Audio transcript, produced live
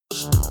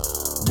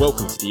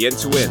Welcome to the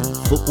End-to-End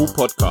Football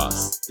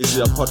Podcast. This is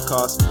a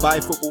podcast by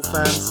football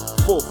fans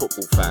for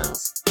football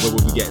fans, where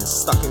we'll be getting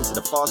stuck into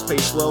the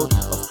fast-paced world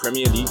of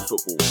Premier League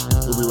football.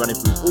 We'll be running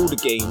through all the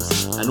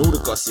games and all the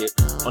gossip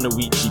on a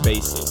weekly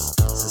basis.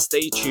 So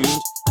stay tuned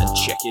and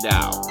check it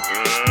out. Let's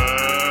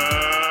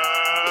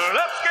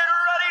get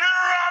ready to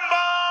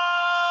rumble!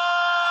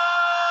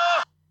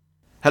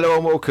 Hello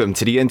and welcome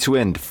to the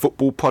End-to-End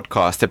Football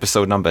Podcast,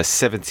 episode number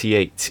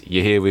 78.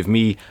 You're here with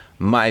me,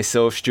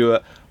 myself,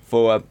 Stuart,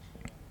 for a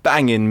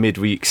banging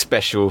midweek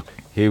special.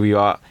 Here we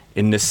are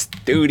in the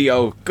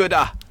studio.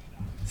 Gooda.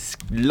 It's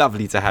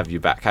lovely to have you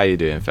back. How you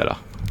doing, fella?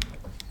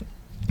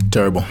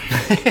 Terrible.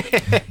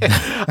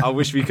 I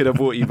wish we could have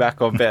brought you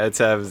back on better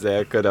terms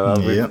there. Could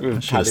have.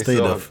 Should have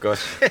stayed off.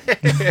 Gosh.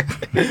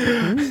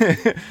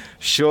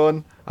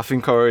 Sean, I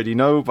think I already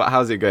know, but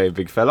how's it going,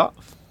 big fella?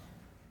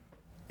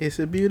 It's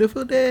a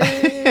beautiful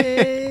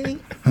day.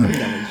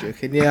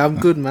 Yeah, I'm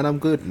good, man. I'm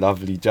good.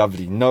 Lovely,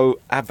 jubbly. No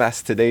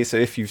Abbas today, so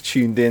if you've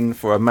tuned in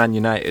for a Man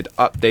United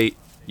update,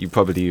 you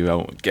probably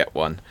won't get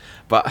one.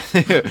 But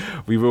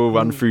we will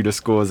run through the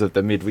scores of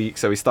the midweek.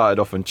 So we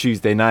started off on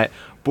Tuesday night.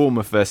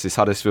 Bournemouth versus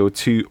Huddersfield,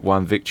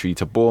 2-1 victory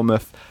to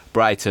Bournemouth.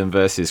 Brighton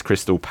versus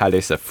Crystal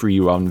Palace, a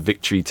 3-1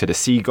 victory to the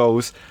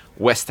Seagulls.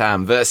 West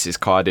Ham versus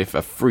Cardiff, a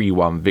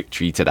 3-1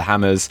 victory to the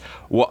Hammers.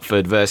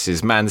 Watford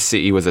versus Man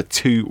City was a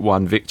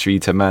 2-1 victory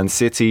to Man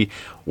City.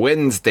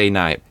 Wednesday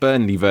night,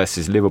 Burnley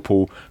versus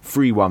Liverpool,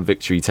 3-1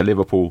 victory to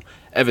Liverpool.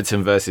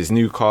 Everton versus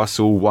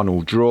Newcastle,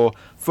 1-1 draw.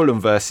 Fulham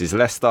versus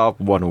Leicester,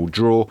 1-1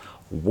 draw.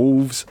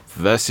 Wolves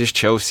versus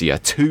Chelsea, a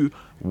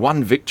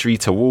 2-1 victory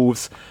to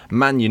Wolves.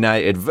 Man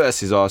United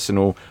versus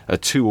Arsenal, a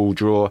 2-2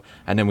 draw.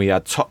 And then we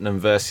had Tottenham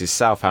versus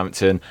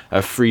Southampton,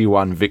 a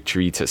 3-1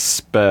 victory to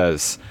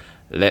Spurs.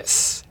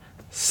 Let's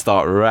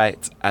start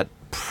right at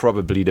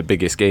probably the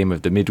biggest game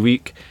of the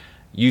midweek.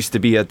 Used to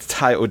be a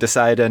title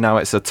decider, now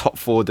it's a top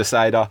four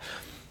decider.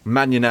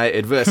 Man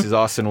United versus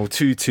Arsenal,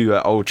 2-2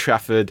 at Old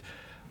Trafford.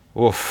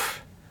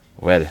 Oof.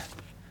 Well,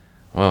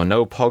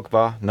 no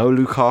Pogba, no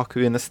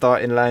Lukaku in the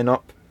starting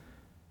lineup.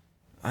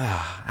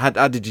 How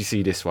did you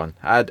see this one?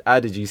 How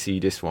did you see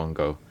this one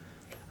go?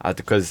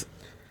 Because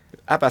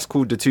Abbas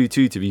called the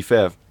 2-2. To be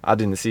fair, I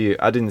didn't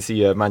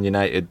see Man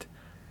United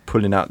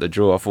pulling out the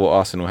draw. I thought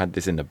Arsenal had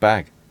this in the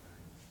bag.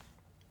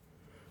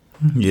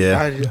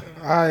 Yeah,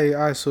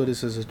 I saw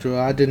this as a draw.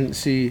 I didn't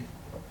see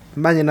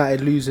Man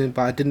United losing,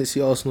 but I didn't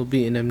see Arsenal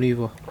beating them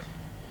neither.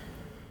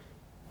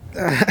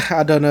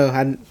 I don't know.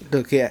 And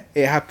look, it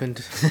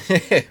happened.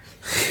 it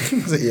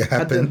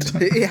happened.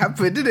 It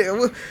happened,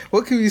 didn't it?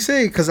 What can we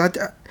say? Because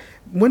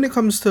when it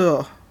comes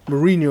to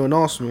Mourinho and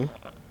Arsenal,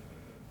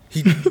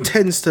 he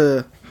tends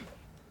to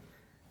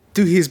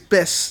do his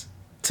best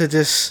to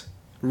just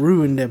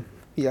ruin them.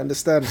 You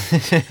understand?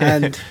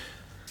 And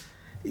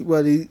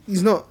well,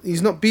 he's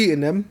not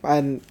beating them.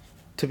 And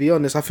to be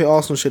honest, I think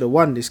Arsenal should have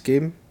won this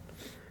game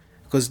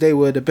because they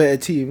were the better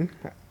team.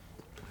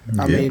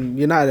 I mean,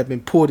 United have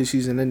been poor this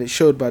season, and it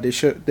showed by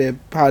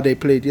how they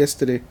played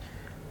yesterday.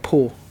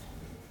 Poor.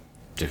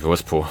 It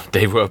was poor.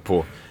 They were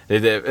poor.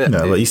 But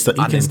you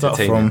can start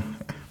from,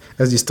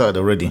 as you started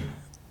already,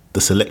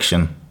 the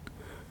selection.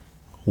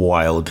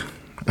 Wild.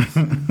 Do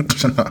you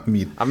know what I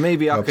mean? And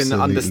maybe I can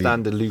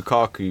understand the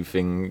Lukaku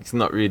thing. It's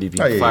not really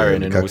been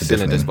firing in all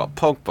cylinders. But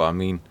Pogba, I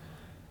mean,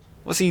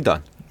 what's he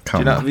done? Do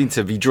you know what I mean?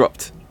 To be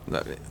dropped.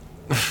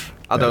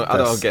 I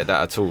don't get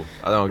that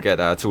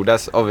at all.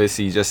 That's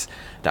obviously just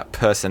that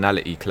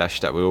personality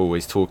clash that we're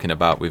always talking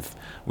about with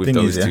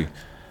those two.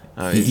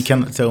 You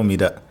cannot tell me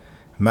that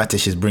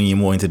Matic is bringing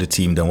more into the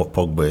team than what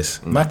Pogba is.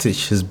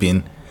 Matic has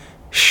been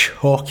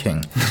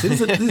shocking.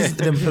 This is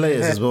them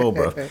players as well,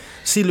 bro.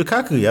 See,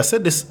 Lukaku, I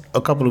said this a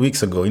couple of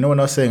weeks ago. You know when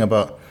I was saying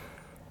about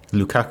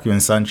Lukaku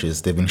and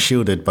Sanchez, they've been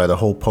shielded by the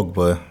whole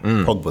Pogba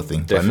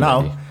thing. Definitely. But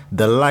now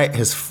the light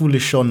has fully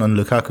shone on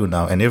Lukaku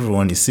now, and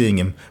everyone is seeing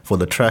him for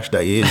the trash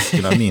that he is.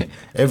 You know what I mean?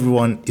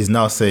 Everyone is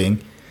now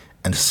saying,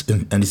 and it's,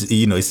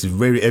 it's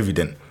very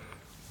evident.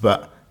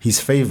 But his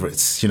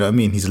favourites, you know what I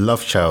mean? His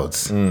love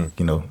childs. You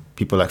know,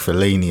 people like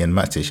Fellaini and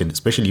Matic, and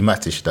especially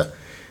Matic that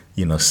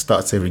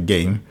starts every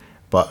game.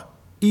 But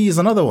he is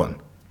another one.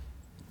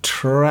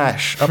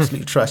 Trash,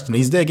 absolute trash.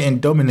 He's there getting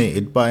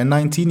dominated by a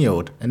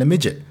 19-year-old and a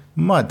midget.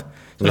 Mud.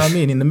 You know what I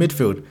mean? In the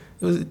midfield.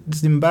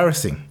 It's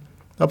embarrassing.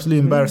 Absolutely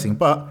embarrassing.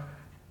 But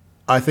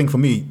I think for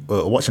me,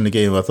 watching the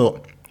game, I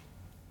thought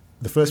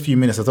the first few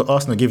minutes, I thought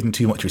Arsenal gave them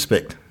too much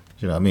respect.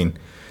 You know what I mean?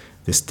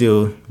 There's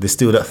still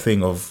that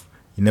thing of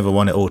you never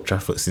won at Old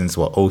Trafford since,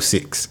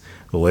 06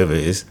 or whatever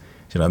it is.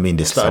 You know what I mean?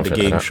 They started the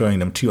game showing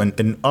them too.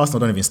 And Arsenal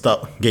don't even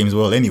start games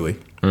well anyway.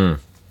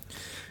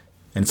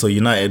 And so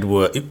United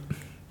were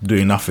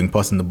doing nothing,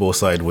 passing the ball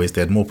sideways.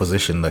 They had more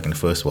possession like in the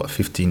first,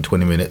 15,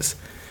 20 minutes.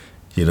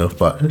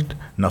 But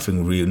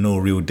nothing real, no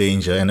real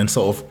danger. And then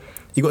sort of,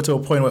 you got to a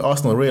point where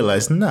Arsenal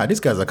realised,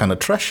 these guys are kind of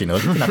trash, they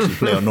can actually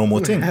play a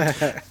normal team.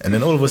 And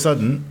then all of a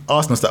sudden,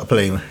 Arsenal started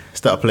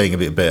playing a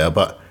bit better.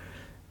 But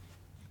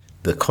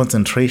the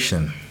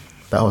concentration,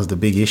 that was the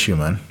big issue,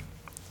 man.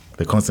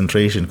 The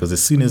concentration, because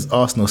as soon as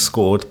Arsenal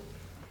scored,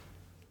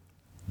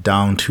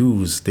 down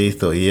tools. They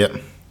thought, yep,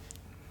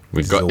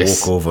 We this got is a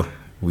this. walkover.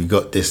 We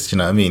got this. You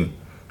know what I mean?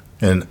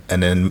 And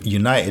then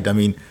United. I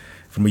mean,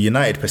 from a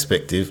United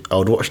perspective, I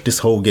would watch this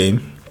whole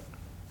game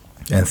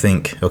and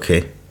think,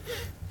 okay,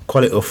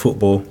 quality of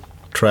football,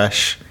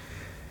 trash.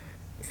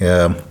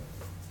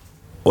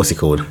 What's it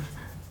called?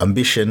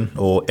 Ambition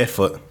or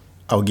effort.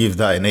 I'll give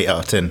that an 8 out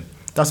of 10.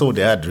 That's all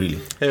they had, really.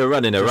 They were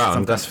running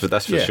around. That's for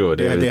sure.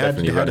 They were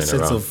definitely had a running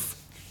sense around. of,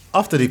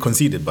 after they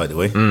conceded, by the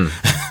way.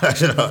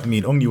 You know what I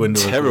mean? Only when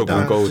they were Terrible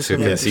down. goal to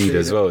Yeah. concede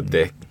as well.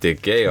 De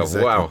Gea,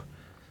 Exactly.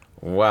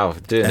 wow,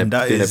 doing And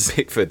that a is-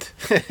 Pickford.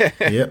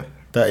 Yeah,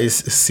 that is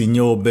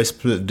senior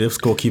best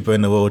goalkeeper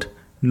in the world.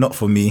 Not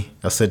for me.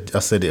 I said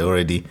it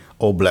already.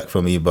 All black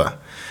for me, but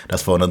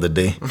that's for another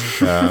day.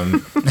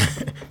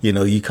 You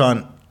know, you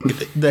can't.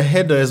 The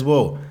header as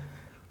well.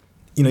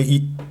 You know,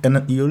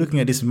 and you're looking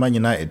at this Man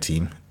United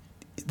team.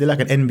 They're like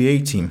an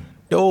NBA team.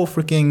 They're all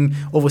freaking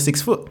over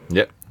 6 foot.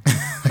 Yep.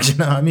 You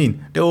know what I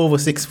mean? They're over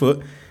 6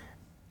 foot.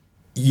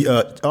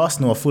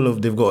 Arsenal are full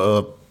of. They've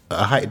got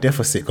a height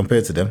deficit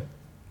compared to them,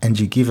 and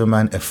you give a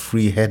man a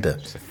free header.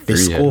 They free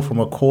score header. from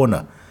a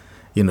corner.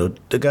 You know,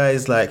 the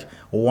guy's like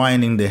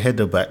winding the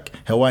header back,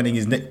 winding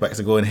his neck back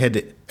to go and head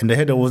it, and the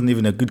header wasn't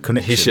even a good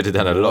connection. He should have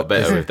done a lot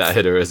better with that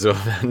header as well.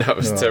 Man. That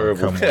was Oh, terrible.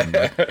 come on,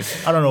 man.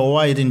 I don't know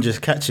why he didn't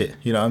just catch it.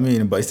 You know what I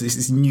mean? But it's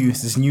this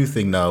new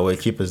thing now where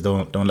keepers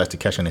don't like to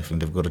catch anything.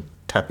 They've got to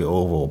tap it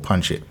over or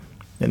punch it,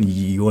 and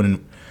you want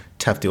to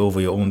tap it over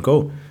your own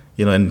goal.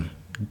 You know, and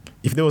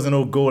if there was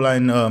no goal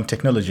line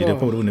technology, they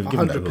probably wouldn't have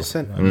given that goal.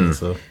 100%. You know what I mean?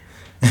 So,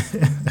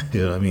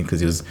 you know what I mean? Because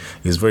he was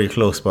very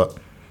close, but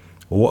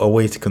what a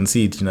way to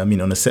concede. You know what I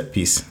mean? On a set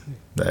piece,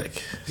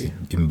 like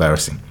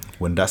embarrassing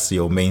when that's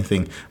your main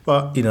thing.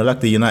 But you know, like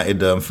the United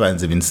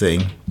fans have been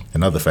saying,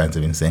 and other fans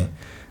have been saying,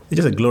 it's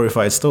just a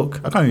glorified Stoke.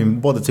 I can't even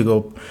bother to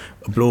go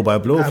blow by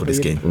blow for this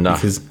game Nah.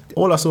 because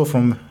all I saw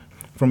from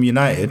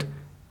United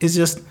is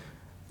just,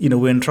 you know,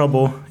 we're in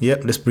trouble.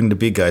 Yep, let's bring the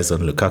big guys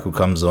on. Lukaku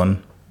comes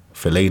on,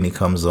 Fellaini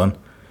comes on.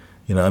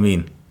 You know what I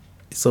mean?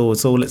 So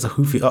let's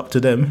hoof it up to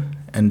them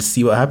and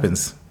see what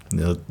happens. You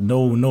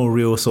know, no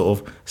real sort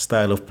of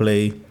style of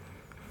play,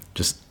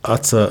 just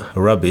utter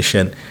rubbish.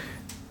 And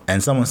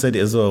someone said it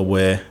as well,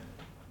 where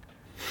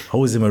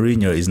Jose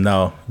Mourinho is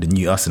now the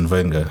new Arsene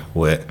Wenger,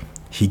 where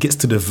he gets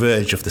to the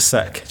verge of the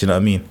sack. Do you know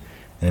what I mean?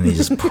 And then he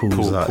just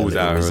pulls out a Pulls little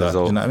out a result.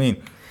 result. Do you know what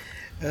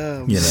I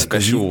mean? You know,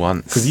 Special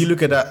ones. Because you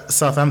look at that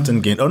Southampton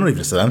game, not even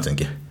the Southampton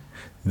game,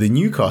 the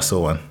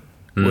Newcastle one,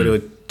 where they were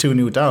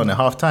 2-0 down at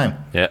half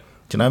time. Yeah.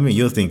 Do you know what I mean?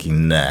 You're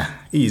thinking, nah,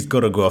 he's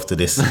got to go after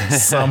this.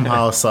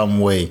 Somehow,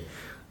 some way,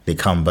 they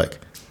come back.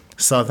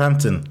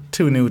 Southampton,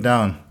 2-0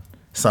 down.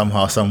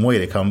 Somehow, some way,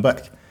 they come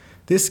back.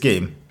 This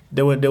game,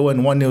 they went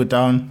 1-0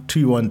 down,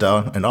 2-1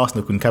 down, and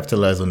Arsenal couldn't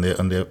capitalise on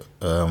their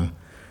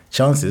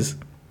chances.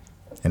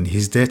 And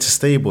he's there to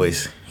stay,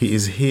 boys. He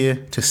is here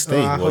to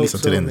stay, Oh, I or at least hope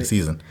until the so, end of the mate.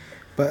 season.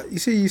 But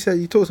you said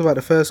you talked about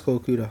the first goal,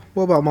 Kuda.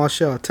 What about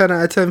Martial? 10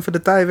 out of 10 for the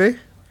dive, eh?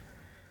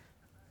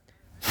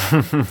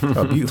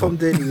 Oh, beautiful. Tom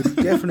Daly would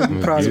definitely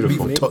be proud of me,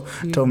 Beautiful.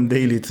 mate. Tom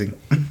Daly thing.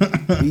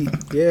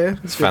 Yeah,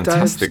 it's good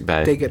fantastic dives.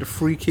 dive. They get a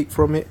free kick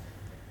from it.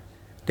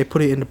 They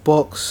put it in the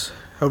box.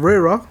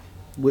 Herrera,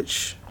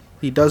 which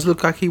he does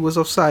look like he was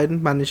offside,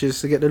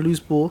 manages to get the loose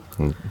ball,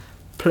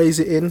 plays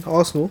it in.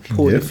 Arsenal,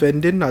 poor Yeah.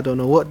 defending. I don't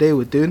know what they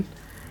were doing,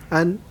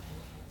 and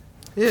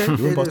yeah, they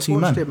Robot just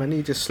team, watched man. him and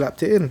he just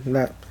slapped it in.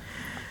 Like,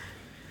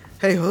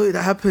 hey ho,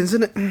 that happens,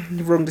 isn't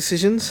it? Wrong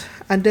decisions,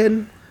 and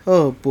then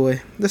oh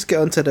boy, let's get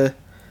onto the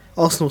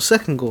Arsenal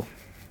second goal.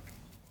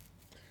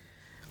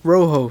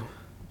 Rojo,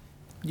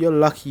 you're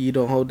lucky you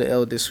don't hold the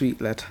L this week,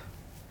 lad.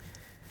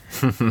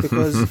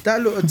 Because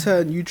that little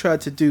turn you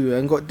tried to do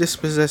and got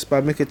dispossessed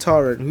by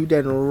Mkhitaryan, who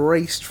then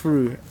raced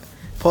through,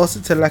 passed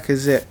it to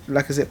Lacazette.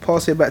 Lacazette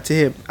passed it back to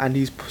him, and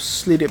he's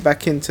slid it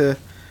back into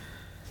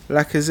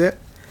Lacazette.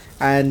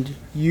 And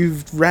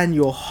you've ran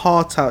your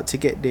heart out to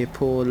get there,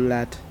 poor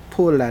lad.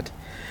 Poor lad.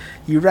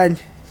 You ran.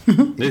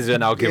 This is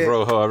when I'll give Yeah.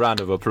 Rojo a round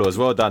of applause.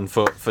 Well done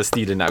for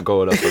stealing that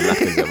goal off of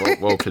Lacazette.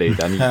 Well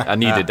played. I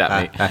needed that,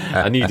 mate.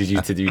 I needed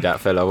you to do that,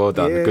 fella. Well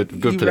done. Yeah, Good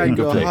you play. ran Good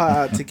your play. heart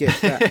out to get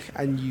back,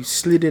 and you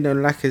slid in on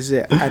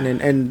Lacazette, and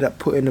then ended up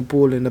putting the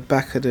ball in the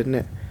back of the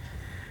net.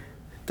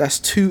 That's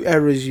 2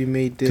 errors you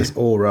made there. Just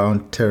all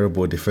round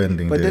terrible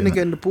defending. But there, then innit?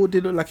 again, the ball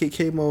did look like it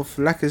came off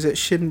Lacazette's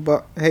shin.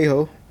 But hey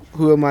ho,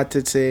 who am I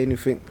to say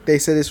anything? They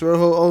said it's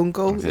Rojo own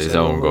goal. It's his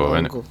own goal,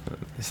 innit?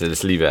 So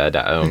let's leave it at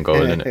that own goal,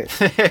 innit?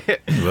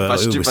 Well, But,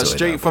 we'll be but sorted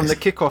straight out, from the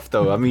boys. kickoff,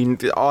 though. I mean,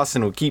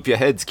 Arsenal, keep your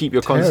heads, keep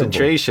your Terrible.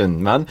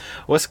 concentration, man.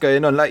 What's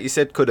going on? Like you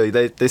said, Kudo,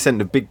 they sent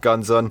the big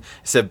guns on.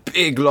 It's a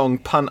big, long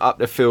punt up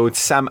the field.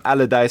 Sam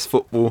Allardyce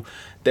football,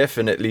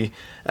 definitely.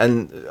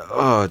 And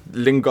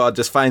Lingard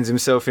just finds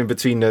himself in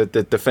between the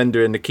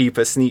defender and the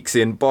keeper, sneaks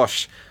in,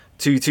 bosh,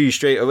 2-2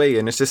 straight away.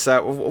 And it's just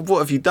like, what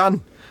have you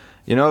done?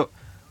 You know?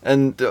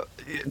 And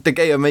De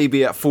Gea may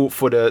be at fault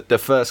for the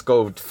first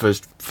goal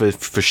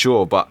for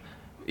sure, but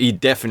he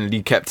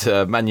definitely kept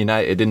Man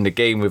United in the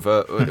game with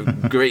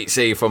a great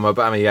save from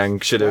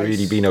Aubameyang. Should have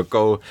really been a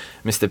goal.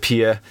 Mr.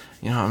 Pierre,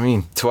 you know what I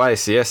mean?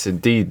 Twice, yes,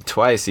 indeed.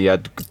 Twice he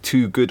had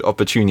 2 good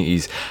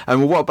opportunities.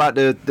 And what about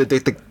the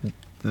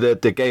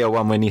De Gea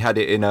one when he had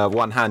it in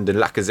one hand and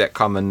Lacazette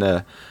come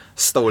and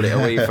stole it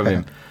away from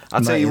him?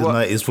 I'll tell you what.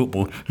 Night is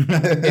football.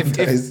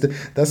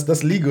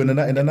 That's legal in the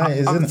night,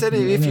 isn't it? I'm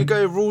telling you, if you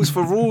go rules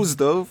for rules,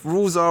 though,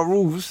 rules are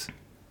rules.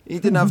 He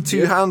didn't have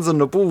 2 hands on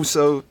the ball,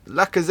 so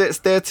Lacazette's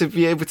there to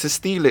be able to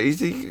steal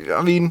it.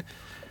 I mean,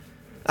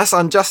 that's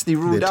unjustly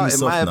ruled out, in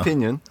my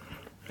opinion.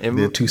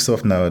 They're too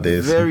soft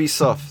nowadays. Very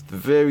soft,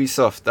 very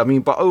soft. I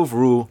mean, but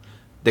overall,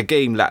 the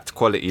game lacked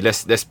quality.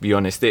 Let's be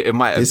honest. It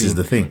might have This been, is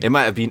the thing. It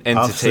might have been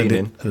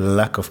entertaining.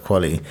 Lack of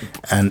quality,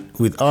 and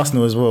with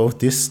Arsenal as well.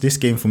 This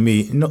game for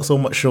me not so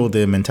much showed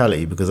their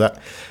mentality, because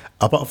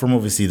apart from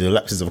obviously the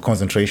lapses of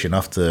concentration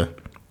after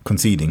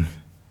conceding,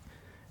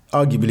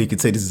 arguably you could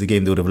say this is a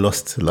game they would have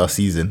lost last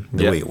season.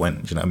 The way it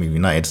went, you know what I mean?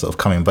 United sort of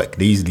coming back,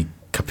 they easily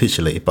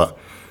capitulated, but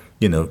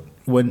you know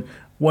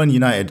when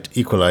United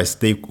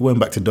equalised, they went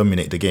back to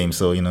dominate the game.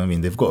 So you know what I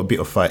mean, they've got a bit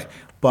of fight,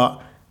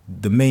 but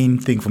the main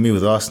thing for me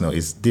with Arsenal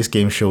is this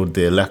game showed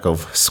their lack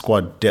of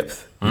squad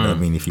depth. You know what I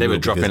mean? If you they were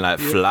dropping like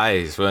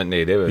flies, weren't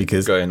they? They were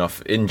going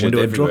off injured when they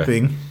were everywhere.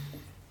 dropping,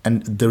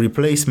 and the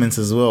replaplements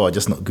as well are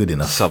just not good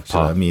enough. Subpar. You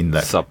know what I mean?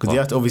 Like,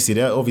 because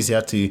they obviously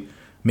had to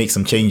make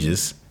some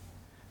changes,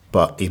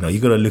 but you know,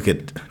 you got to look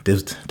at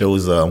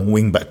those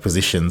wing back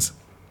positions.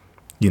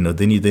 You know,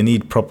 they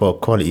need proper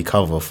quality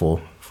cover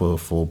for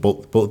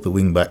both the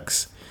wing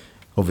backs,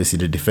 obviously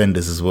the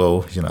defenders as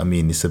well. You know what I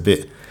mean? It's a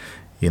bit.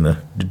 You know,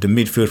 the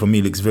midfield for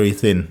me looks very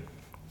thin.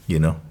 You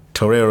know,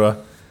 Torreira,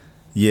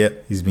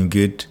 he's been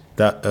good.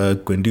 That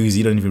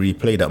Guendouzi don't even really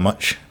play that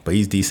much, but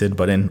he's decent.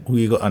 But then who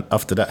you got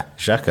after that?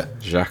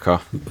 Xhaka.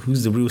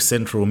 Who's the real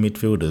central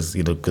midfielders?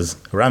 You know, because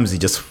Ramsey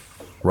just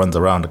runs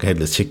around like a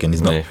headless chicken.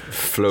 He's not,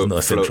 he's not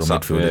a central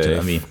midfielder. Do you know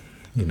what I mean?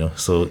 You know,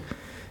 so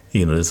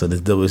there's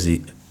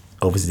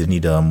obviously they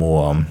need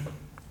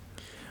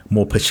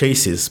more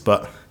purchases,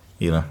 but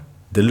you know.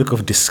 The look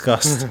of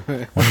disgust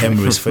on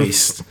Emery's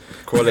face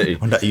quality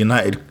on that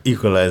United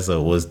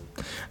equaliser was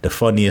the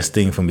funniest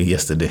thing for me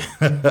yesterday.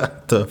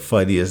 The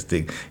funniest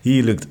thing.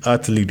 He looked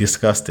utterly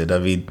disgusted. I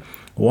mean,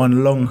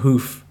 one long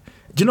hoof.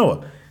 Do you know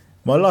what?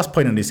 My last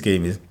point on this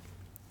game is,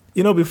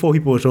 you know, before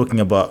people were talking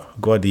about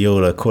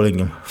Guardiola, calling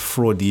him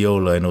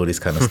Fraudiola and all this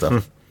kind of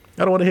stuff.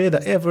 I don't want to hear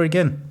that ever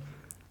again.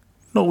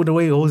 Not with the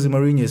way Jose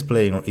Mourinho is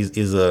playing, is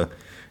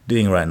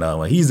doing right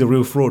now. He's the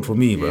real fraud for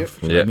me, bro.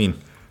 You know what I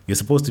mean? You're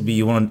supposed to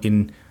be one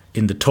in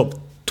the top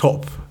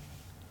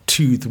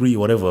 2, 3,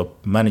 whatever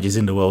managers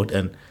in the world,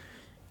 and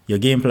your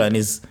game plan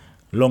is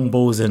long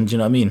balls and, you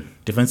know what I mean,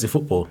 defensive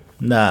football.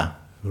 Nah,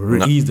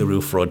 he's the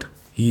real fraud.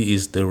 He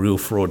is the real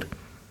fraud.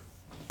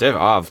 I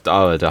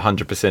would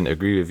 100%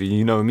 agree with you.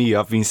 You know me,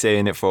 I've been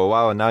saying it for a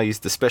while, and now he's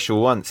the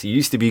special once. He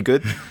used to be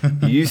good.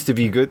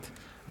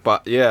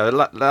 But yeah,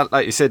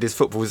 like you said, his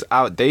football's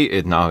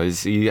outdated now.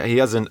 He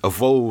hasn't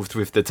evolved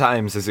with the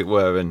times, as it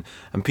were, and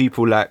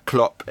people like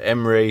Klopp,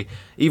 Emery,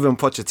 even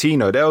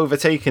Pochettino, they're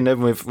overtaking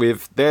them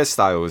with their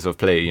styles of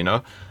play, you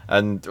know.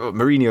 And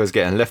Mourinho is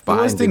getting left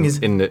behind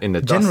in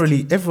the dust.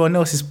 Generally, everyone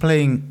else is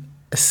playing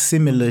a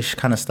similar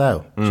kind of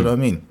style. Do you know what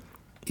I mean?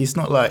 It's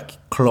not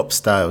like Klopp's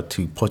style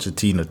to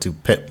Pochettino to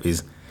Pep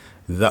is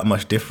that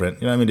much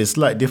different. You know what I mean? There's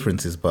slight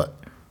differences, but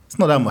it's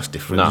not that much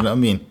different. Nah. You know what I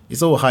mean?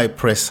 It's all high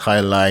press, high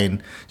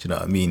line. Do you know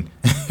what I mean?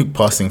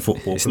 Passing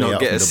football. It's not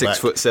get a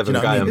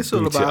 6'7" guy and It's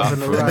all boot it about up having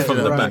the right, from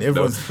the back.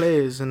 everyone's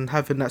players and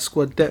having that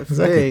squad depth.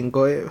 Exactly. They ain't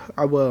got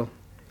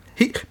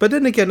it. But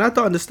then again, I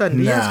don't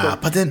understand.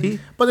 But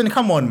then,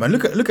 come on, man.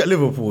 Look at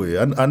Liverpool.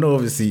 Yeah? I know,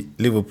 obviously,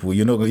 Liverpool.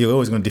 You're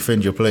always going to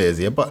defend your players,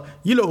 yeah. But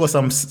you look at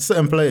some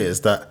certain players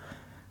that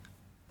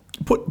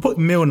put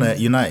Milner at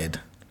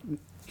United,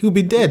 he'll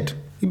be dead.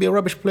 He'll be a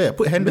rubbish player.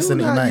 Put Henderson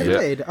at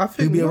United. I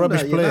think he'll be a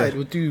rubbish player. United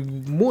would do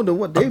more than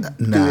what they're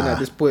doing at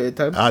this point in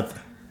time.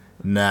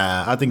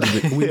 I think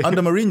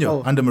under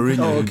Mourinho. Under Mourinho.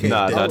 Oh, okay.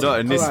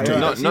 Not in this,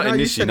 not in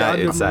this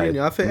United side.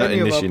 Not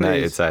in this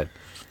United side.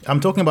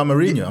 I'm talking about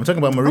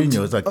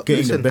Mourinho. It's like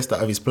getting the best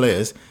out of his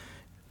players.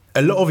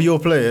 A lot of your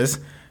players,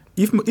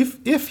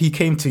 if he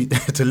came to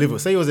Liverpool,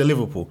 say he was at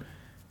Liverpool,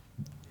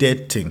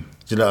 dead thing.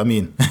 Do you know what I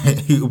mean?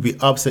 He would be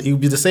upset. He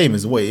would be the same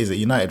as what he is at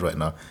United right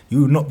now.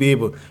 You would not be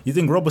able. You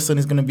think Robertson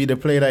is going to be the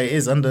player that he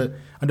is under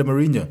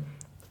Mourinho?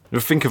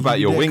 Think about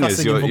your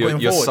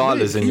wingers, your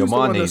Salas and your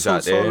Manes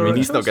out there. I mean,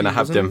 he's not going to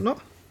have them.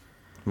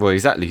 Well,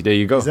 exactly. There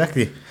you go.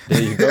 Exactly.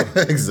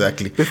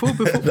 Exactly. Before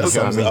That's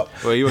what I mean.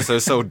 Well, he also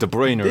sold De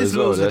Bruyne as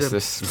well.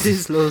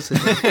 There's loads of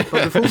them.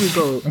 But before we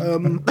go,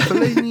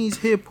 Fellaini's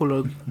hair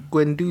puller,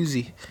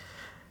 Guendouzi.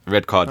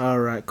 Red card. All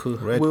right, cool.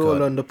 Red We're card.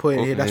 all on the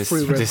point here. That's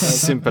 3 red It's cards.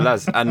 simple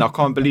as. And I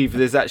can't believe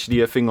there's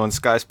actually a thing on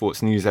Sky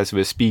Sports News as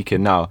we're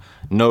speaking now.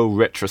 No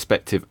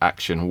retrospective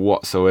action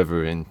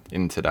whatsoever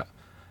into that.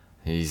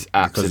 He's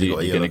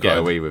absolutely going to get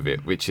away with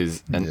it, which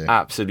is an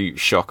absolute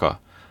shocker.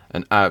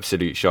 An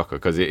absolute shocker,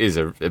 because it is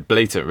a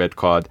blatant red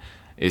card.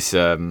 It's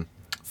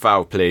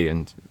foul play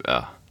and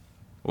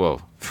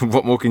Well,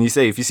 what more can you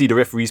say? If you see the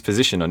referee's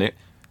position on it,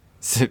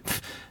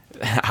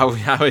 how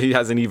he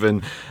hasn't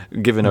even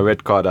given a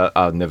red card,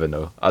 I'll never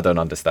know. I don't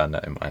understand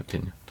that, in my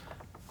opinion.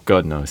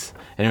 God knows.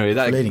 Anyway,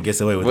 that Fellaini gets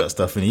away with that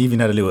stuff, and he even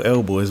had a little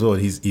elbow as well.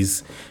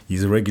 He's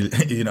a regular,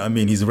 you know what I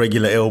mean? He's a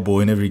regular elbow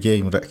in every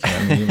game. That,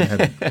 I mean, he even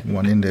had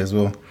one in there as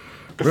well.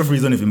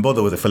 Referees don't even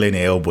bother with a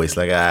Fellaini elbow. It's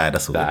like,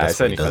 that's all. That's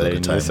it's only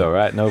Fellaini. It's all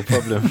right, no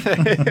problem.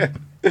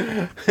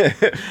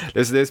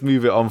 let's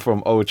move it on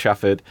from Old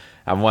Trafford,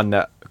 and one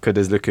that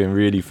Kuda's looking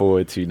really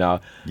forward to now.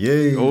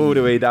 Yay. All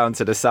the way down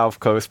to the South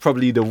Coast,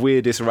 probably the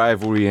weirdest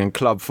rivalry in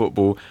club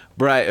football.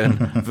 Brighton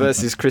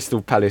versus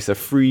Crystal Palace, a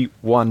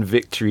 3-1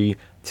 victory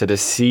to the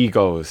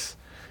Seagulls.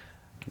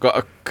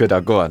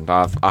 Kuda, go on.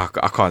 I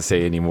can't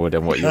say any more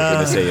than what you were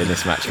going to say in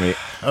this match, mate.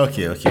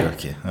 Okay.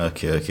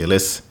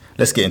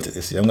 Let's get into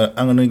this. I'm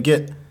gonna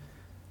get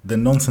the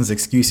nonsense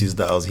excuses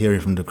that I was hearing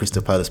from the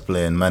Crystal Palace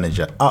player and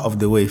manager out of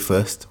the way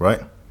first,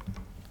 right?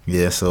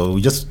 Yeah. So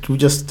we just,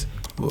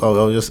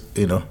 I'll just,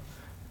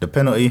 the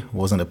penalty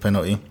wasn't a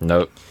penalty.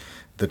 No.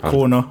 The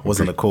corner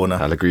wasn't a corner.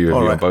 I'll agree with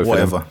you on both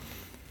whatever. of them.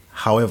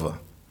 However,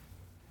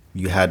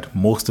 you had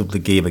most of the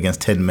game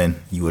against 10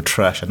 men. You were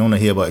trash. I don't want to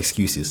hear about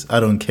excuses. I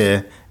don't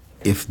care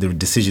if the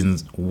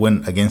decisions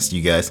went against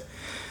you guys.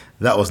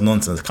 That was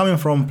nonsense. Coming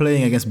from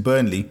playing against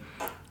Burnley,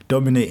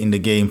 dominating the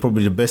game,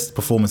 probably the best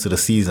performance of the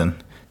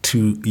season,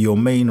 to your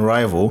main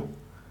rival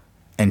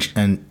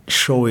and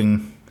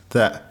showing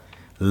that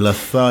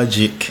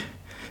lethargic,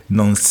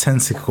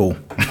 nonsensical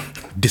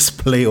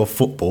display of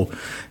football.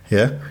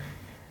 Yeah,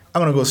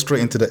 I'm gonna go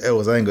straight into the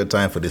L's. I ain't got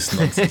time for this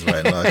nonsense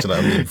right now. You know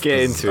what I mean? Get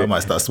into it. I might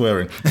start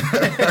swearing.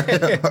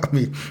 I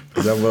mean,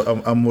 'cause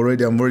I'm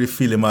already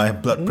feeling my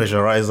blood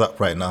pressure rise up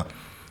right now.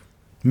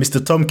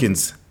 Mr.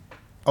 Tompkins,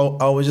 I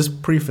will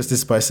just preface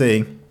this by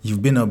saying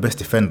you've been our best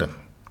defender.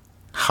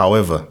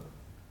 However,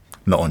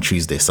 not on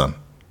Tuesday, son.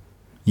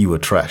 You were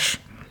trash.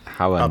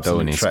 How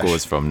Absolute Andoni trash.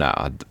 scores from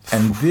that.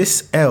 And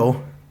this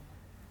L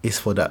is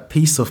for that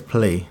piece of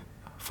play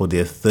for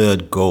their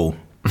third goal.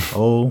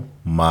 Oh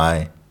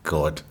my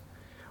God.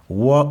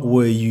 What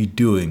were you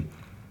doing?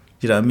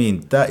 You know what I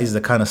mean? That is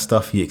the kind of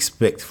stuff you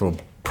expect from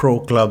pro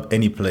club,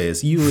 any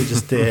players. You were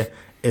just there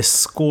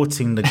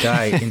escorting the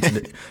guy into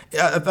the...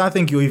 I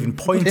think you're even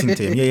pointing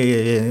to him.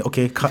 Yeah.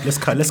 Okay, let's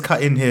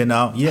cut in here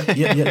now.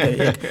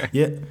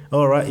 Yeah.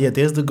 All right, yeah,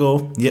 there's the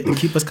goal. Yeah, the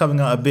keeper's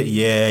coming out a bit.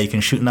 Yeah, you can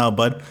shoot now,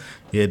 bud.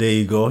 Yeah, there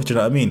you go. Do you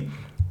know what I mean?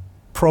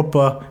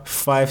 Proper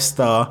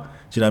 5-star,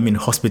 do you know what I mean,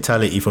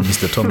 hospitality from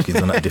Mr.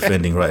 Tompkins on that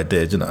defending right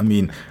there. Do you know what I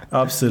mean?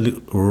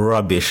 Absolute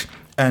rubbish.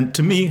 And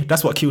to me,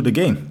 that's what killed the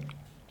game.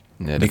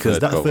 Yeah, because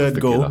that third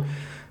goal,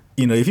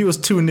 if he was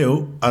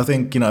 2-0, I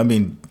think, you know what I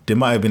mean, there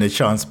might have been a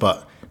chance,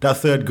 but that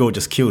third goal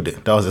just killed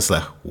it. That was just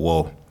like,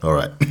 whoa, all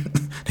right.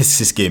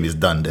 this game is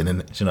done then,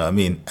 innit? You know what I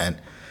mean? And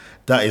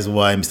that is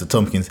why, Mr.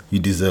 Tompkins, you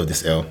deserve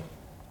this L.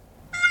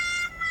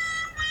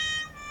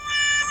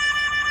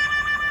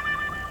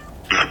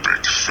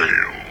 Epic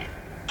fail.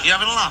 You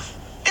having a laugh?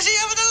 Is he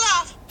having a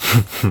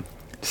laugh?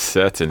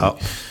 Certainly.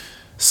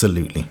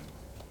 Absolutely.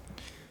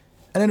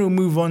 And then we'll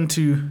move on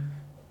to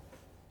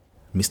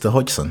Mr.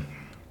 Hodgson.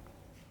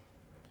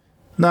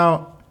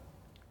 Now,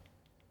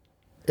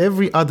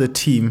 every other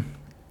team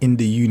in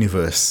the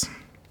universe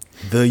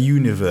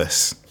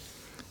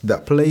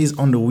that plays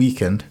on the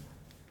weekend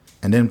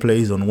and then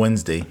plays on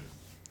Wednesday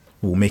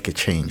will make a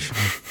change.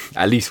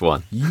 At least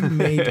one. You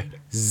made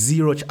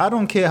zero. I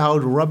don't care how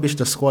rubbish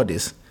the squad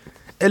is.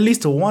 At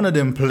least one of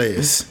them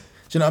players.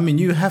 Do you know what I mean?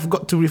 You have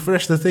got to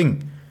refresh the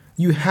thing.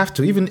 You have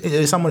to. Even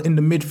someone in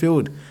the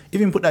midfield.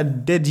 Even put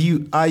that dead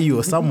IU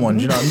or someone.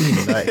 Do you know what I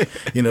mean?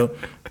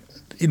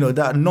 Like,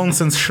 that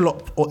nonsense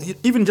schlop. Or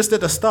even just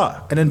at the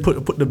start. And then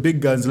put the big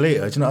guns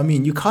later. Do you know what I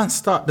mean? You can't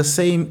start the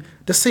same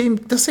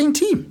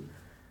team.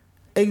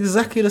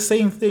 Exactly the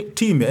same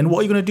team. And what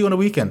are you going to do on the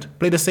weekend?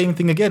 Play the same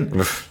thing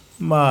again?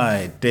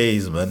 My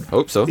days, man.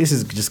 Hope so. This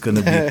is just going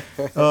to be...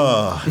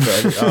 I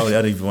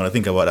don't even want to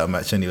think about that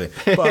match anyway.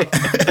 But,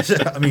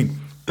 I mean,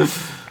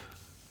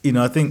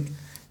 I think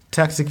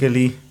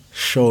tactically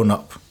shown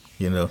up,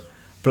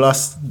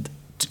 Plus,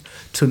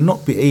 to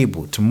not be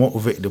able to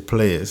motivate the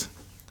players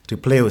to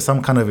play with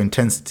some kind of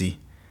intensity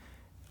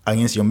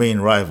against your main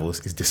rivals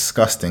is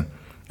disgusting.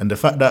 And the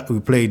fact that we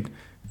played,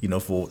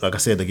 for, like I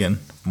said again,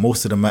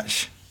 most of the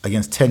match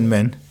against 10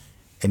 men,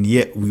 and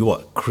yet we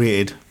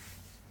created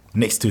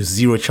next to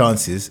zero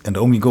chances, and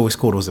the only goal we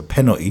scored was a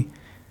penalty.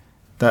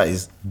 That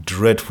is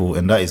dreadful,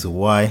 and that is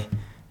why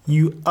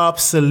you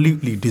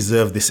absolutely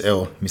deserve this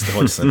L, Mr.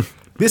 Hodgson.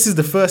 This is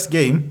the first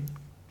game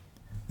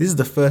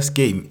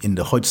in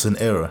the Hodgson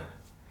era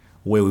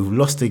where we've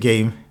lost a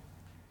game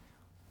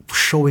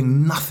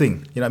showing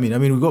nothing. You know what I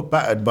mean? We got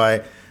battered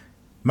by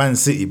Man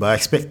City, but I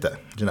expect that. Do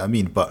you know what I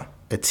mean? But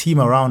a team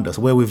around us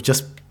where we've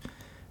this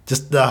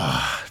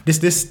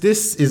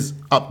is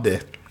up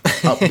there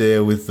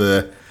with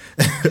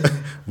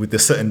with the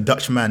certain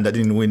Dutch man that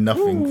didn't win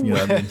nothing. Ooh. You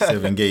know what I mean?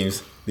 7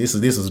 games. This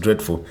was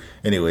dreadful.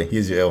 Anyway,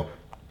 here's your L.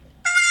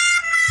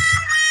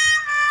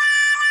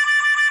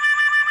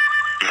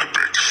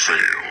 Epic fail.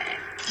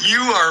 You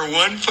are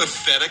one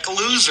pathetic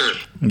loser.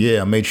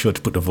 Yeah, I made sure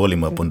to put the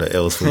volume up on the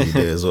L's for you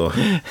there as well.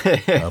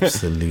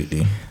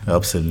 Absolutely.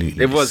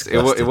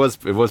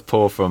 It was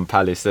poor from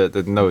Palace.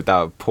 No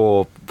doubt,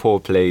 poor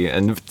play,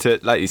 and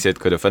like you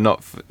said, could have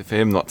for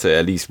him not to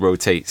at least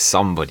rotate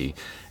somebody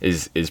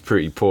is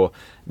pretty poor.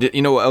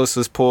 You know what else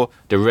was poor?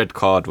 The red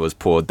card was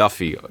poor.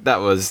 Duffy,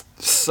 that was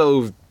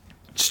so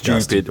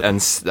stupid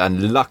and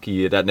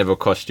lucky that never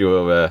cost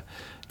your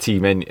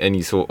team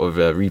any sort of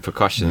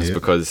repercussions,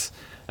 because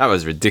that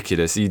was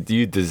ridiculous.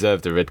 You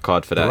deserved a red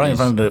card for that. Right in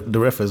front of the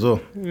ref as well.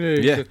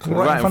 Yeah,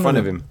 right in front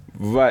of him.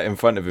 Right in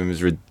front of him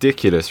is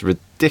ridiculous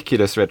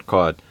red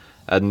card.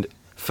 And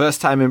first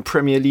time in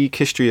Premier League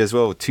history as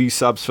well. 2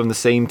 subs from the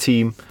same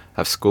team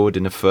have scored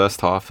in the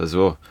first half as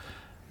well.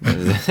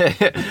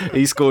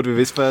 He scored with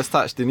his first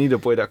touch, didn't he? The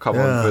boy that come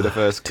on for the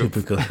first.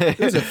 Typical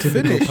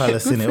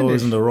Palace, innit?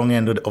 Always on the wrong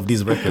end of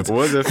these records. It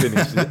was a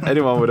finish.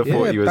 Anyone would have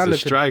thought he was a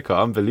striker.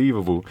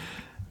 Unbelievable.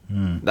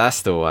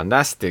 That's the one.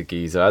 That's the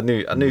geezer. I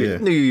knew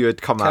you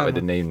would come out with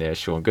the name there,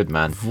 Sean. Good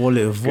man.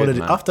 Volley.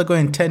 After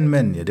going 10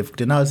 men,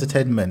 now it's a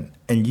 10 men,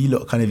 and you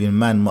lot kind of in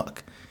man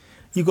muck.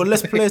 You got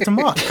less players to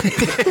mark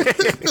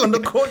on the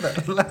corner.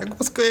 Like,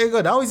 what's going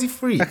on? How is he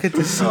free? I could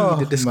just see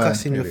the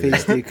disgust in your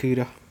face there,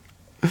 Kuda.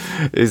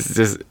 It's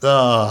just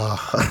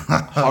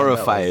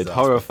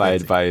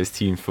horrified by his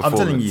team's performance.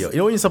 I'm telling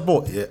you, when you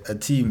support a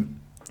team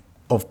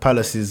of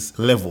Palace's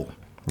level,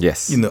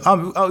 yes,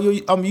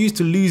 I'm used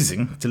to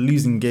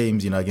losing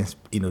games, against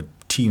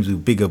teams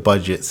with bigger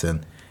budgets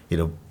and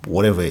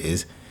whatever it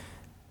is.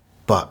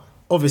 But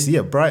obviously,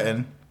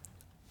 Brighton,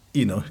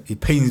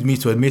 it pains me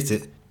to admit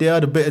it, they are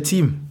the better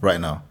team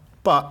right now.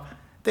 But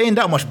they ain't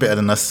that much better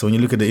than us. So when you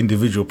look at the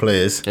individual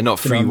players, they're not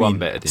 3-1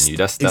 better than you.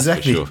 That's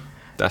exactly. for sure.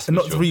 That's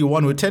not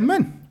 3-1 with 10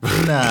 men.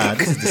 Nah,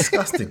 this is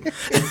disgusting.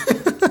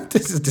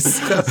 This is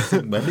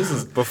disgusting, man.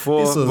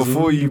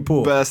 Before you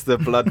burst the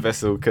blood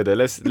vessel, Kuda,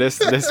 let's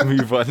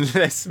move on.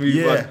 Let's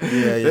move on.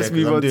 Let's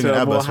move on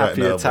to a more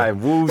happier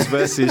time. Wolves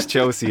versus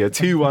Chelsea, a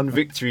 2-1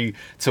 victory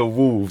to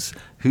Wolves.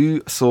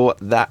 Who saw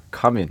that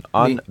coming?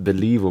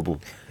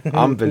 Unbelievable.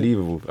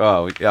 Unbelievable.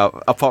 Oh, yeah,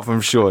 apart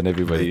from Sean,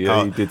 everybody.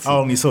 I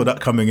only saw that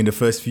coming in the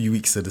first few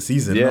weeks of the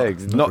season. Yeah,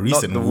 not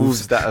the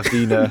Wolves that have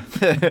been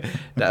that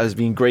has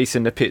been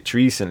gracing the pitch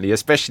recently,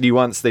 especially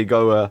once they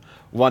go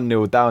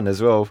 1-0 down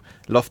as well.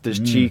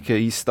 Loftus-Cheek,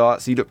 he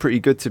starts. He looked pretty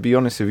good, to be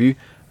honest with you.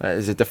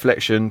 There's a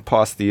deflection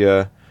past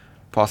the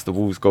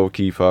Wolves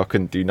goalkeeper.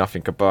 Couldn't do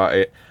nothing about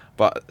it.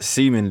 But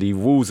seemingly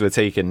Wolves were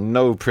taking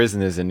no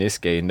prisoners in this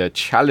game. The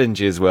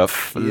challenges were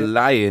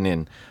flying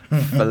in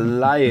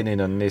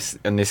on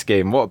this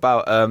game. What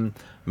about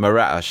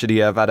Morata? Should he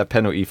have had a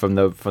penalty from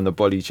the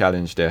body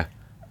challenge there?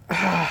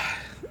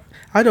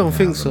 I don't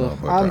think so.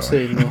 I'm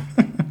saying no.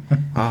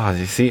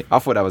 You see, I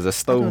thought that was a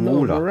stone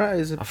waller.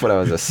 I thought that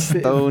was a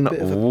stone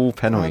wall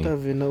penalty. I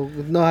don't even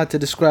know how to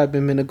describe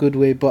him in a good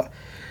way, but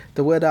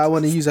the word that I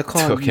want to use, I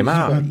can't. Took him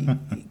out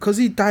because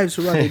he dives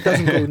around. It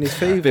doesn't go in his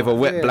favour. Bit of a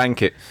wet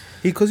blanket.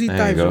 Because he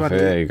dives around.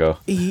 There you go.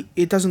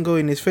 It doesn't go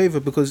in his favour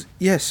because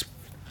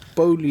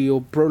Bowley or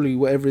Broly,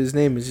 whatever his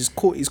name is, he's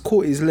caught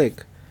his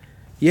leg.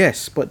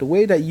 Yes, but the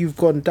way that you've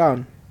gone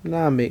down,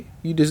 nah, mate,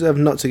 you deserve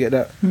not to get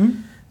that.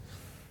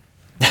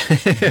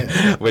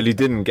 Well, he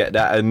didn't get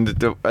that,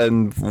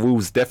 and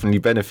Wolves definitely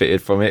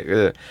benefited from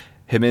it.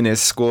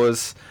 Jimenez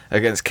scores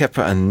against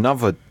Kepa,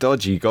 another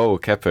dodgy goal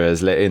Kepa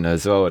has let in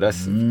as well.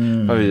 That's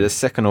probably the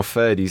second or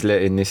third he's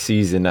let in this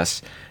season.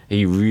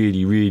 He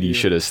really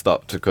should have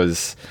stopped,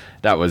 because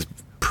that was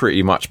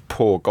pretty much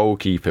poor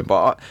goalkeeping.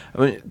 But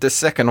the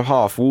second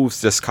half, Wolves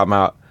just come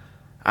out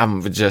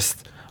and were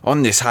just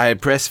on this high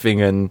press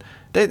thing, and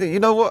they, you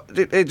know what?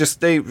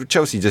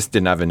 Chelsea just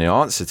didn't have any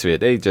answer to it.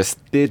 They just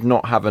did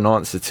not have an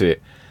answer to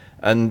it,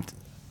 and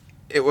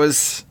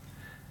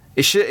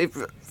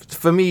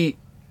for me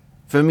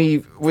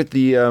with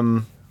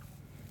the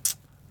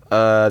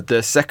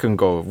second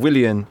goal,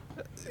 Willian,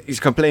 he's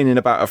complaining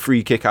about a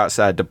free kick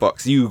outside the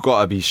box. You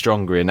gotta be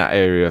stronger in that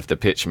area of the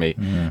pitch, mate.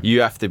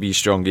 You have to be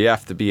stronger. You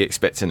have to be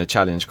expecting a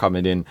challenge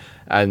coming in,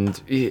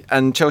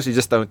 and Chelsea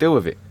just don't deal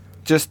with it.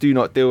 Just do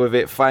not deal with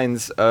it.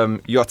 Finds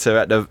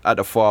Jota at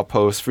the far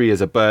post, free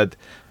as a bird,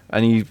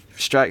 and he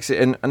strikes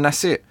it in, and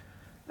that's it.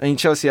 I mean,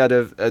 Chelsea had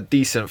a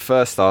decent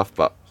first half,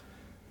 but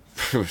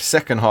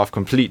second half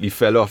completely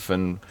fell off,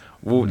 and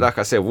like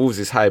I said, Wolves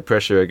is high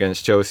pressure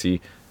against Chelsea,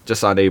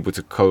 just unable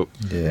to cope.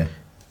 Yeah.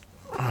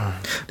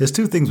 There's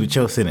two things with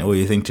Chelsea in it where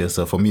you think to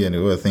yourself, for me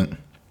anyway, I think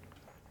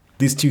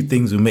these two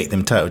things will make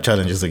them title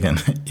challengers again.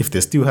 If they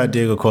still had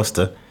Diego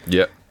Costa,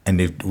 and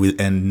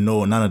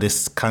none of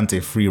this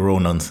Kante free roll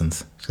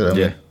nonsense.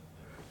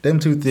 Them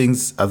two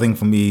things, I think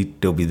for me,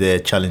 they'll be there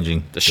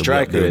challenging. The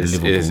striker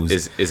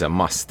is a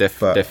must,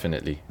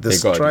 definitely. The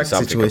strike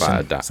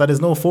situation. So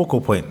there's no focal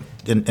point,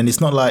 and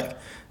it's not like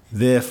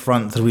their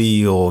front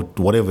three or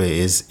whatever it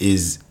is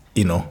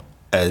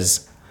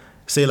as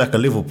say like a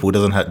Liverpool they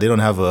don't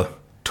have a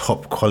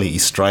top quality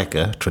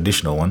striker,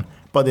 traditional one,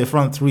 but their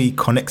front three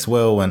connects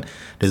well and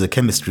there's a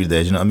chemistry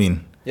there. Do you know what I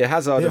mean? Yeah,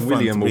 Hazard and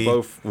William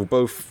will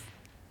both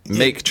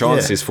make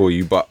chances for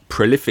you, but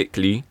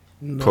prolifically,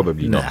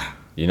 probably not. Nah.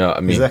 You know what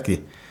I mean? Exactly.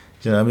 Do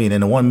you know what I mean?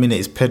 And 1 minute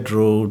it's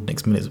Pedro,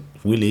 next minute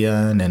it's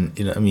Willian, and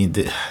you know what I mean.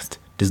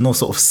 There's no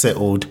sort of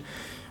settled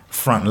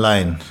front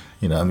line.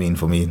 You know what I mean,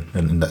 for me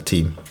in that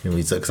team. You know,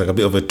 it's like a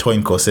bit of a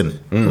coin toss, isn't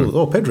it?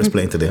 Oh, Pedro's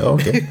playing today. Oh,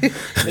 okay.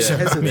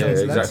 Exactly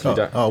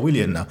that. Oh,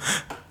 Willian now.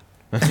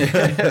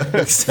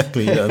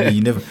 Exactly. You know what I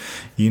mean?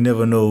 You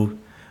never know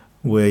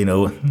where, you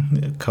know,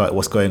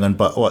 what's going on.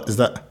 But what is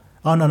that?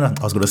 Oh, no.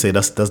 I was going to say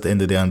that's the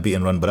end of the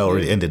unbeaten run, but that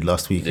already ended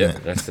last week. Yeah,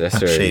 that's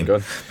already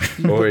gone.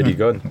 Already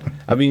gone.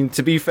 I mean,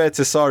 to be fair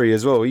to Sarri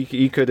as well,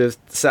 he could have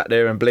sat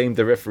there and blamed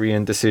the referee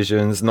and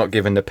decisions, not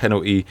giving the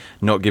penalty,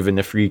 not giving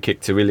the free kick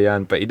to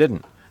Willian, but he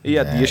didn't. He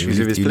had the issues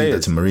with his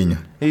players. To Mourinho.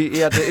 He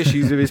had the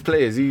issues with his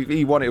players.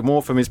 He wanted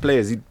more from his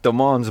players. He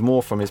demands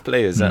more from his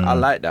players. And I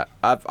like that.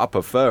 I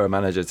prefer a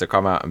manager to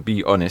come out and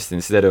be honest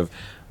instead of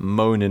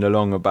moaning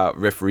along about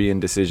refereeing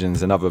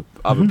decisions and other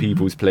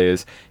people's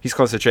players. He's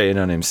concentrating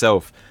on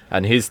himself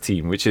and his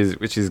team, which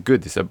is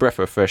good. It's a breath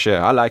of fresh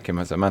air. I like him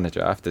as a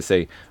manager, I have to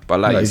say.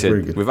 But like you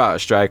said, without a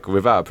striker,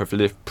 without a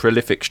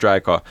prolific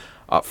striker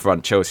up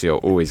front, Chelsea are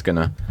always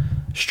gonna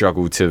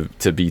struggle to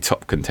be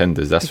top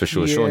contenders. That's for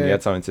sure. Sean, you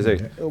had something to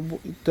say?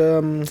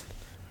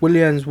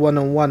 Williams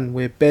 1-on-1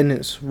 where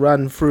Bennett's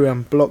ran through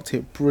and blocked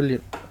it.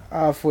 Brilliant.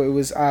 I thought it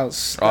was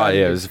outstanding. Oh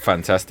yeah, it was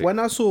fantastic. When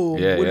I saw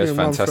Williams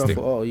run through, I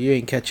thought, oh, you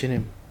ain't catching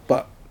him.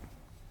 But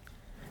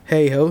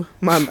hey ho,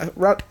 man,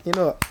 you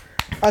know what?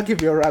 I'll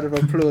give you a round of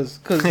applause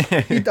because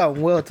he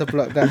done well to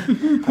block that.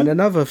 And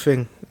another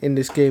thing in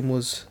this game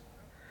was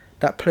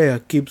that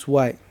player Gibbs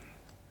White.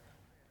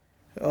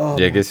 Oh,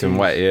 yeah, Gibson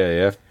White.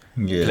 Yeah.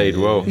 Played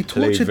well. He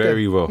played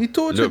very well. He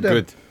tortured Looked them.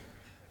 good.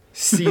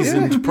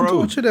 Seasoned pro.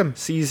 Tortured them.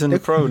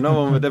 Seasoned pro.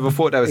 No one would ever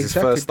thought that was his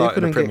first start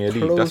in the Premier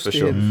League. That's for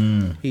sure.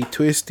 He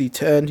twisted, he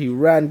turned, he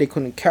ran. They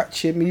couldn't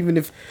catch him. Even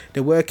if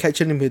they were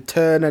catching him, he'd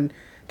turn, and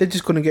they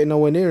just couldn't get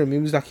nowhere near him. He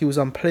was like he was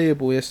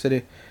unplayable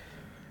yesterday.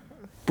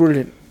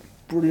 Brilliant.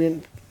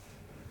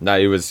 No,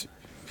 he was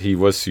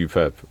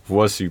superb.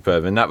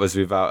 And that was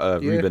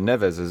without Ruben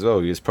Neves as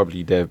well. He was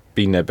probably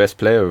been their best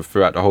player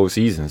throughout the whole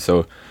season.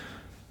 So,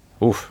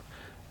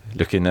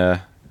 looking all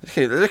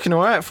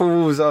right for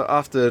Wolves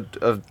after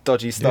a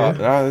dodgy start.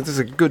 This is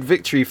a good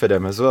victory for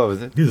them as well.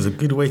 This is a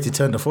good way to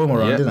turn the form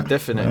around, isn't it?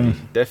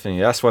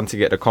 Definitely. That's one to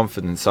get the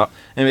confidence up.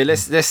 Anyway,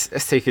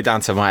 let's take it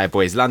down to my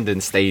boys.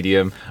 London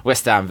Stadium,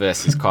 West Ham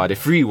versus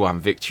Cardiff. 3-1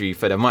 victory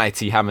for the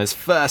mighty Hammers.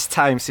 First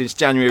time since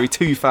January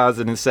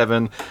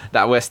 2007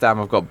 that West Ham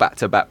have got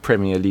back-to-back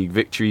Premier League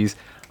victories.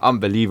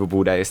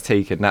 Unbelievable that it's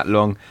taken that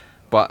long.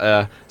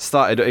 But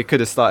it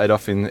could have started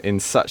off in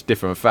such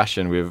different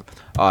fashion with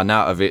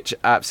Arnautovic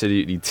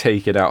absolutely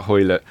taking out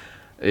Hoylett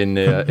in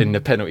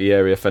the penalty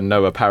area for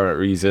no apparent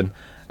reason,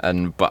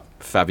 but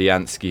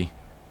Fabianski,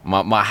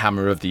 my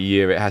hammer of the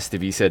year, it has to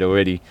be said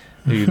already,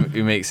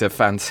 who makes a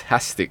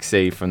fantastic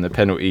save from the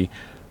penalty.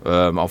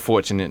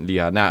 Unfortunately,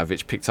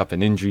 Arnautovic picked up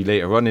an injury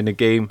later on in the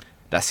game.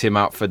 That's him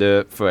out for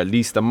at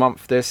least a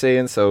month, they're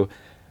saying. So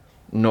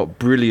not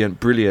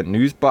brilliant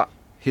news, but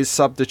his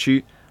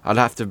substitute. I'll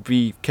have to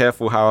be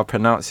careful how I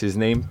pronounce his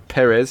name.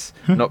 Perez,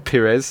 not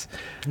Pires.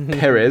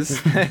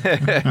 Perez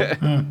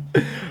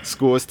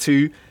scores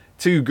two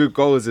good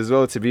goals as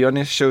well, to be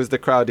honest. Shows the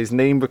crowd his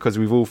name because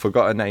we've all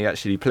forgotten that he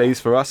actually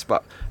plays for us.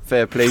 But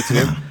fair play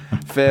to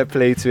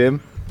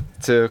him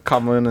to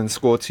come in and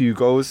score 2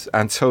 goals.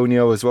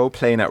 Antonio as well,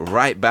 playing at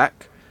right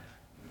back,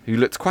 who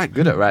looked quite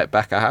good at right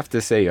back, I have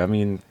to say. I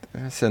mean,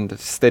 that's a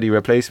steady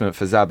replacement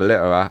for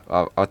Zabaleta.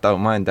 I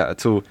don't mind that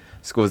at all.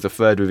 Scores the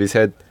 3rd with his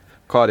head.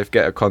 Cardiff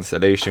get a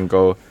consolation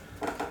goal.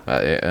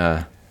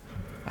 How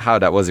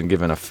that wasn't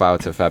given a foul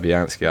to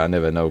Fabianski, I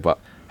never know. But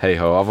hey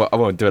ho, I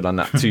won't dwell on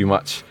that too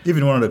much.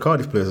 Even one of the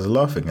Cardiff players was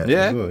laughing at it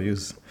as well. He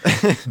was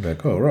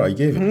like, "Oh right, he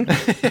gave it."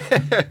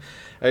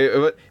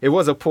 It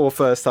was a poor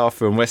first half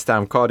from West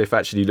Ham. Cardiff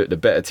actually looked the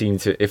better team,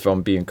 if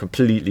I'm being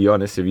completely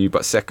honest with you.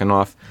 But second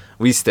half,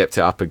 we stepped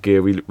it up a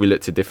gear. We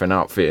looked a different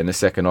outfit in the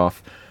second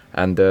half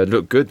and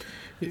looked good.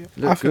 Yeah.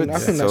 I think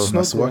that's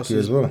Snodgrass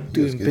as well.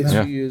 Doing bits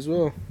for you as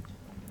well.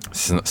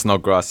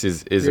 Snodgrass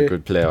is a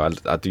good player. I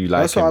do like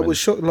him. That's why I was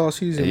shocked last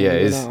season. Yeah, when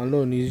he went out on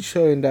loan. He's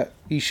showing that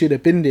he should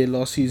have been there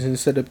last season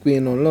instead of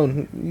being on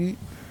loan.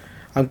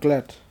 I'm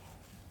glad.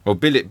 Well,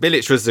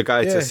 Bilic was the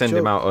guy to send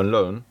him out on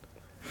loan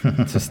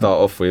to start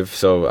off with.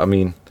 So I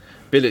mean,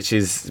 Bilic.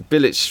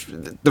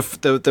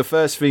 The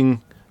first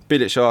thing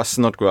Bilic asks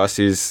Snodgrass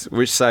is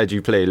which side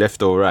you play,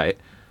 left or right.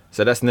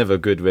 So that's never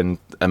good when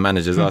a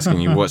manager's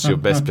asking you what's your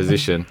best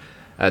position.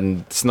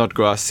 And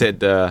Snodgrass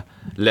said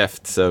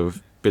left, so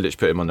Bilic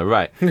put him on the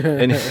right. I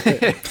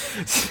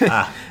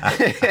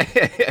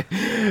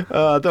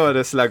don't want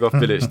to slag off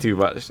Bilic too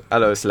much.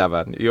 Hello,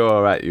 Slavan. You're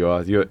all right.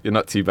 You're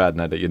not too bad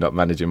now that you're not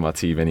managing my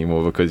team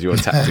anymore because your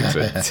tactics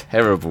were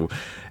terrible.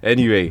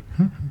 Anyway,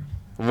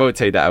 won't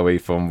take that away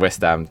from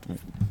West Ham.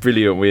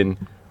 Brilliant win.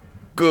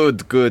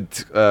 Good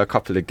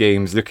couple of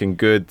games. Looking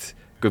good.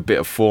 Good bit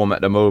of form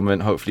at the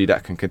moment. Hopefully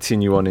that can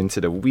continue on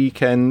into the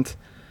weekend.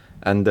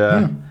 and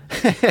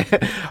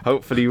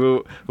hopefully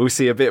we'll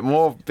see a bit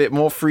more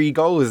free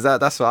goals.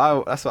 That's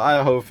what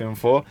I'm hoping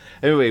for.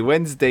 Anyway,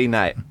 Wednesday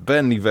night,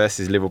 Burnley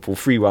versus Liverpool,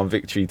 3-1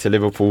 victory to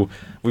Liverpool.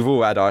 We've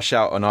all had our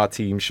shout on our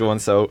team, Sean.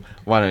 So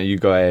why don't you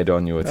go ahead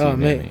on your team,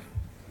 mate?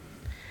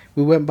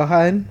 We went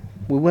behind.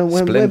 We went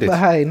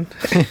behind,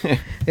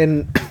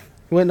 and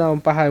went down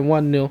behind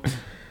 1-0.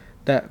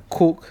 That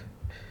Cook.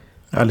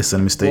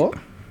 Alisson mistake. What?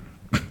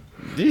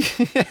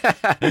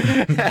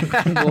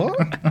 What?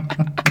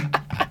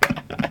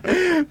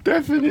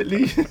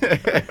 Definitely. Is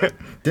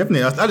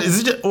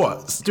it just,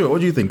 what? Stuart, what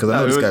do you think? Because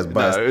I know this guy's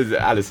biased. No, it was an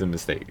Alisson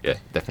mistake. Yeah,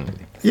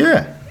 definitely.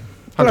 Yeah.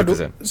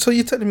 100%. So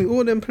you're telling me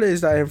all them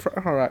players that are in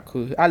front? All right,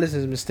 cool.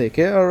 Alisson's mistake.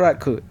 Yeah, all right,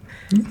 cool.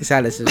 It's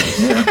Alisson's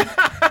mistake.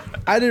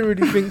 I didn't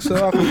really think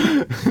so.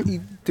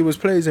 There was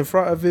players in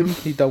front of him.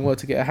 He done well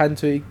to get a hand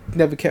to it. He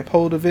never kept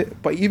hold of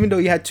it. But even though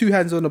he had 2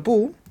 hands on the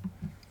ball,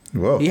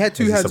 he had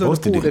 2 hands on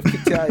the ball. They've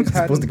kicked it out of his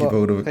hand. Supposed to keep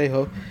hold of it. Hey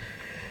ho.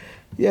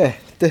 Yeah,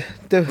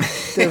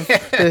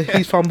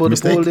 he's fumbled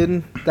the ball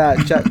in.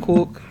 That Jack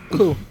Cork.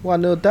 Cool.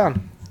 1-0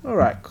 down. All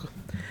right. Cool.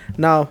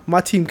 Now my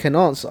team can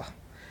answer.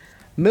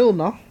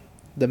 Milner,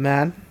 the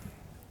man,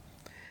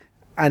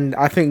 and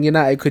I think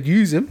United could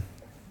use him.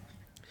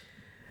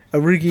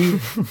 Origi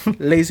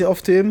lays it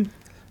off to him.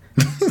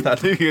 I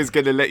knew he was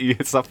going to let you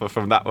suffer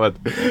from that one.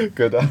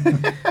 Good.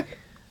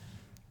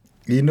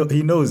 He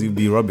knows he'd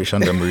be rubbish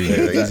under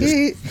Mourinho.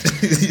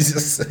 He's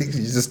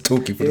just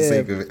talking for the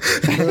sake of it.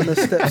 Milner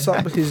steps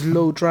up with his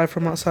low drive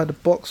from outside the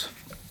box,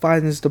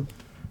 finds the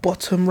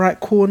bottom right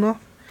corner.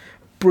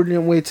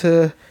 Brilliant way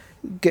to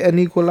get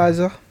an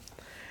equaliser.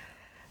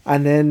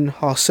 And then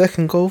our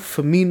second goal,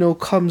 Firmino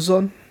comes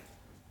on.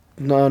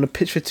 Not on the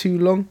pitch for too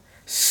long.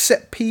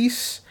 Set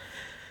piece.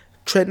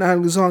 Trent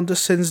Alexander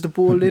sends the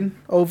ball in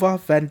over.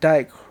 Van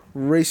Dijk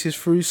races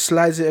through,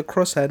 slides it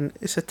across, and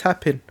it's a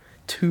tap-in.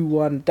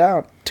 2-1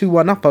 down.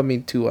 2-1 up,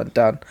 2-1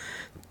 down.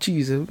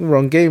 Jeez,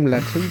 wrong game,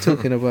 lad. What are you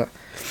talking about?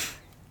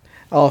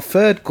 Our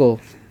third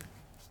goal.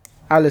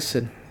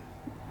 Alisson,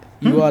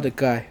 you are the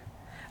guy.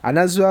 And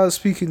as I was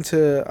speaking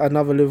to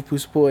another Liverpool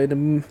supporter in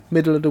the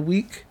middle of the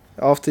week,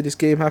 after this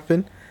game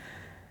happened,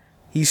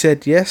 he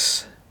said,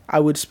 yes,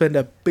 I would spend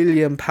 £1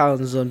 billion on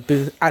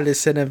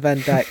Alisson and Van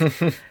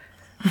Dijk.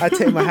 I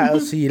take my hat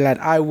off to you, lad.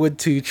 I would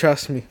too,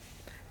 trust me.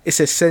 It's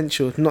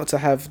essential not to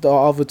have the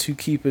other 2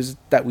 keepers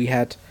that we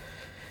had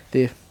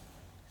there.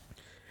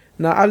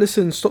 Now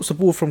Alisson stops the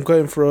ball from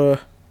going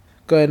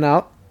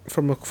out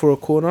for a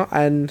corner,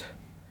 and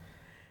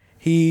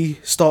he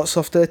starts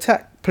off the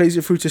attack, plays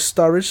it through to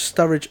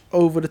Sturridge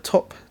over the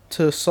top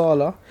to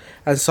Salah,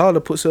 and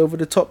Salah puts it over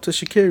the top to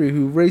Shaqiri,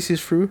 who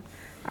races through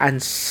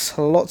and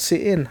slots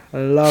it in.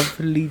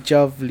 Lovely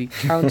jovely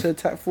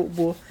counter-attack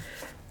football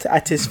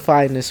at its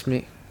finest,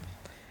 mate.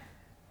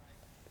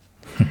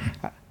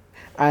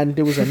 And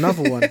there was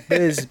another one,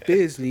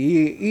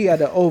 Beardsley. He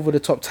had an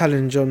over-the-top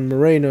challenge on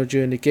Moreno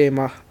during the game.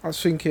 I was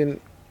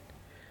thinking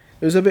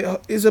it was a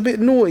bit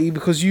naughty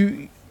because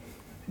you've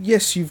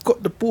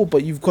got the ball,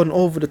 but you've gone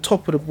over the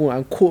top of the ball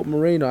and caught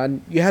Moreno.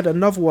 And you had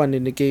another one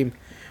in the game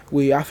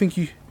where I think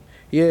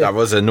that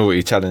was a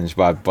naughty challenge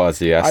by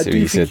Beardsley. I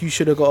do think you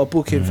should have got a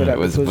booking for that. It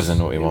was a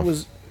naughty one.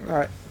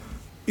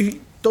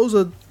 Those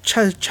are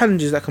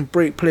challenges that can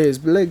break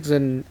players' legs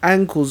and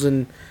ankles.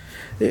 And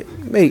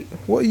mate,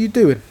 what are you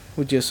doing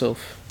with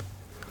yourself?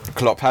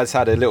 Klopp has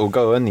had a little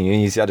go, hasn't he?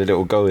 He's had a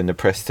little go in the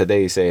press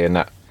today, saying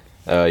that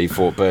he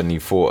thought Burnley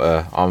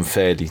fought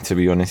unfairly, to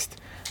be honest,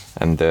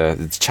 and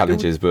the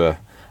challenges were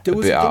a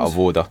bit out of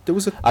order.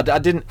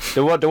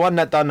 The one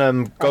that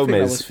done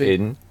Gomez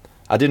in.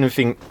 I didn't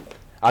think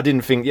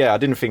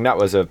that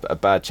was a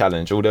bad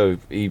challenge. Although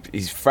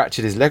he's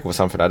fractured his leg or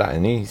something like that,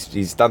 and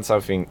he's done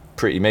something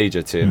pretty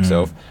major to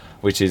himself,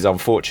 which is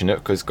unfortunate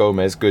because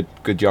Gomez,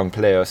 good young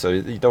player, so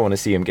you don't want to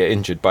see him get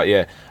injured. But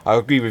yeah, I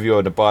agree with you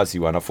on the Bardsey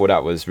one. I thought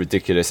that was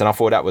ridiculous, and I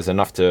thought that was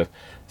enough to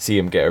see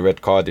him get a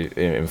red card.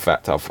 In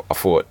fact, I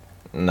thought,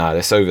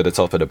 that's over the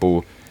top of the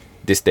ball.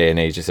 This day and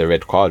age, it's a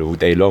red card all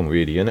day long,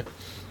 really, isn't it?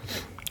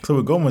 So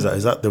with Gomez,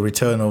 is that the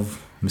return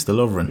of Mr.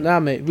 Lovren?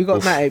 Nah, mate, we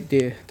got Matt Ape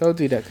there. Don't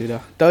do that,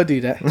 Kuda. Don't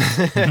do that.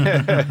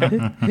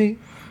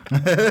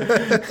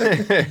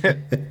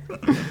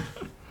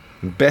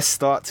 Best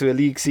start to a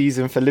league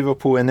season for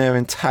Liverpool in their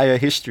entire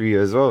history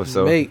as well.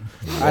 So, mate,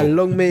 and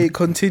long may it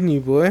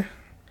continue, boy.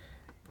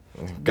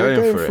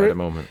 Going for it at the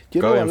moment.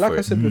 You know what? Like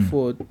I said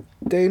before,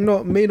 they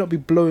may not be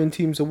blowing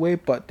teams away,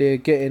 but they're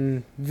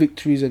getting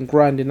victories and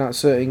grinding out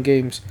certain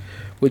games,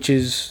 which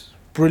is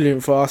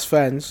brilliant for us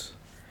fans.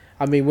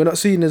 I mean, we're not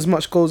seeing as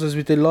much goals as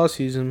we did last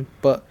season,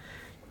 but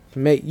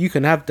mate, you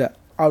can have that.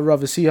 I'd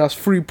rather see us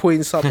 3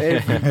 points up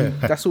every week.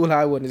 That's all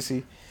I want to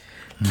see.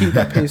 Keep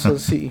that pace on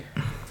City.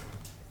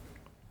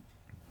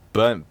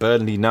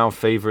 Burnley now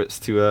favourites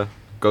to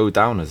go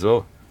down as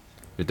well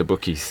with the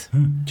bookies.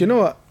 Do you know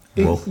what?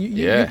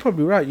 You're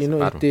probably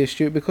right, dear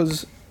Stuart,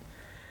 because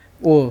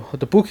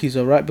the bookies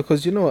are right,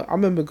 because you know what? I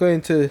remember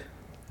going to...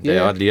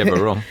 They're hardly ever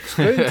wrong.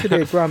 Going to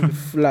their ground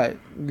like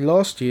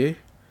last year,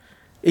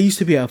 It used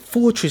to be a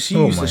fortress. You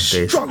Oh used to my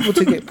days. struggle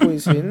to get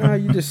points here. Now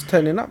you're just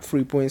turning up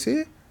 3 points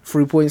here,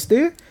 3 points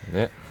there.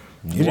 Yeah.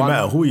 It didn't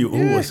matter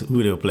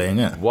who they were playing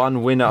at.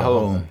 One win at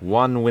home. home.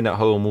 One win at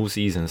home all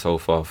season so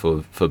far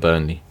for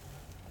Burnley.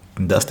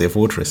 That's their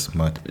fortress,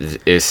 mate.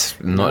 It's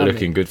not Yeah,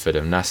 looking good for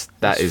them. That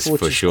This is for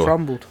fortress sure.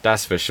 crumbled.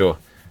 That's for sure.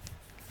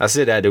 I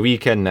said at the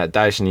weekend that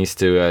Daesh needs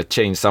to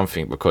change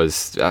something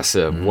because that's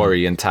a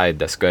worrying tide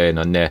that's going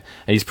on there.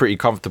 And he's pretty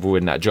comfortable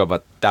in that job. I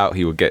doubt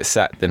he would get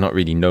sacked. They're not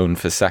really known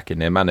for sacking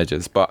their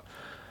managers. But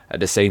at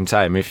the same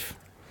time, if...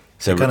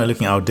 They're kind of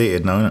looking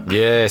outdated now, isn't it?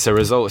 Yeah, it's a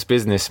results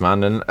business,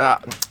 man. And I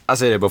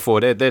said it before,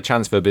 their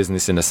transfer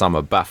business in the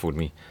summer baffled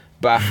me.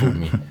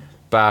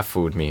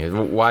 Baffled me.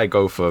 Why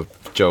go for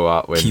Joe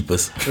Hart when...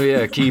 Keepers. Oh,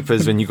 yeah,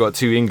 keepers when you got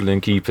 2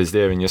 England keepers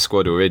there in your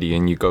squad already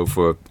and you go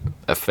for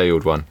a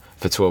failed one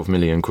for 12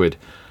 million quid.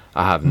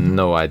 I have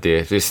no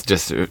idea. It's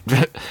just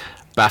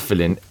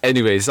baffling.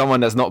 Anyway, someone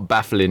that's not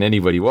baffling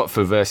anybody.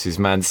 Watford versus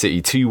Man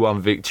City. 2-1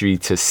 victory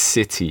to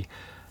City.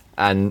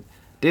 And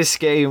this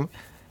game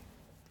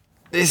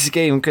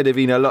could have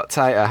been a lot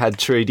tighter had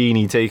Troy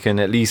Deeney taken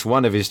at least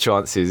one of his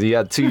chances. He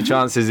had 2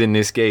 chances in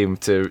this game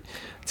to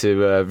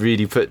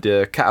really put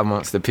the cat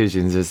amongst the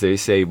pigeons, as they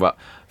say, but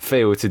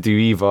failed to do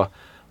either.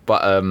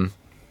 But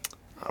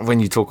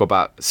when you talk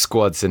about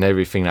squads and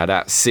everything like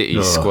that,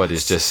 City's squad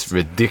is just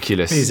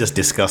ridiculous. He's just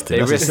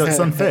disgusting. That's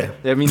unfair.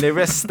 I mean, they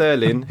rest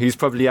Sterling, who's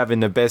probably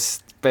having the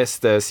best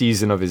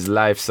season of his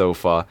life so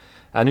far.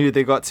 And who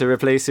they got to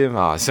replace him?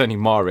 It's only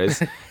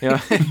Mahrez. You know,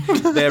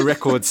 their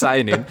record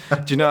signing.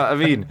 Do you know what I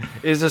mean?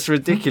 It's just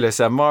ridiculous.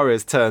 And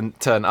Mahrez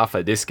turned up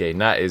at this game.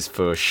 That is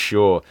for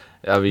sure.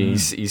 I mean,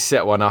 he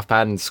set one up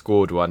and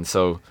scored one.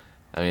 So,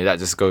 I mean, that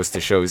just goes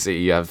to show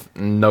City have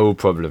no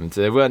problem.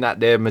 They weren't at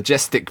their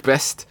majestic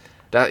best.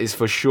 That is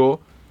for sure.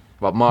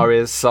 But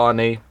Mahrez,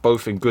 Sane,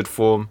 both in good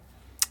form.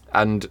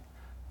 And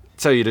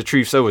tell you the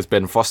truth, so was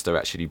Ben Foster,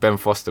 actually. Ben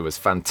Foster was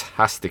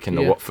fantastic in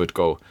the Watford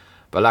goal.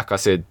 But like I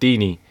said,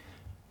 Deeney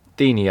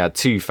had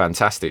 2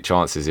 fantastic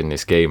chances in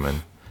this game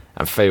and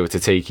failed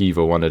to take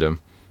either one of them.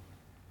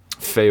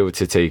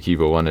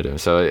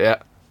 So,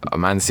 yeah, a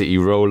Man City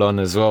roll on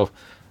as well.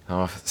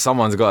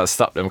 Someone's got to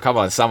stop them. Come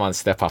on, someone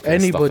step up and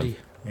Anybody.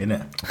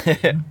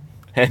 Innit?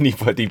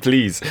 Anybody,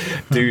 please,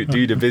 do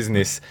the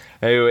business.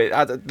 Anyway,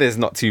 there's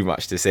not too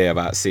much to say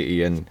about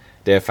City and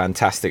their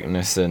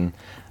fantasticness and...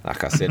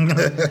 Like I said,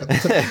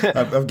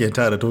 I'm getting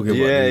tired of talking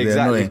about Yeah, this.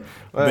 exactly.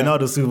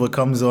 Bernardo Silva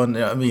comes on.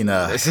 I mean,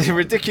 it's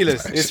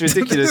ridiculous. It's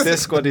ridiculous. Their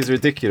squad is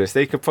ridiculous.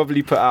 They could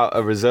probably put out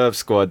a reserve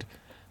squad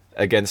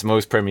against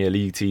most Premier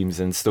League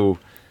teams and still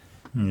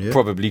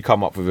probably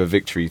come up with a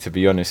victory, to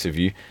be honest with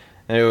you.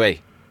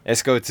 Anyway,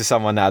 let's go to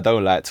someone that I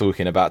don't like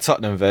talking about.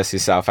 Tottenham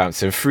versus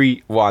Southampton.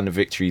 3-1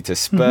 victory to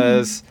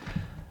Spurs.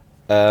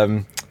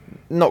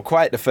 Not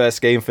quite the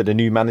first game for the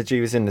new manager.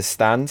 He was in the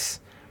stands,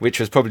 which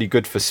was probably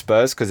good for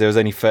Spurs because there was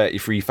only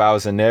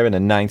 33,000 there in a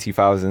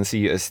 90,000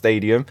 seater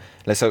stadium.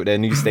 Let's hope their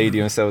new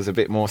stadium sells a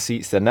bit more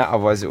seats than that,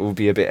 otherwise it will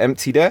be a bit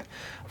empty there.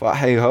 But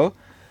hey ho,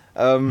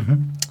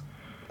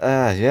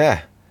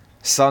 yeah.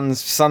 Son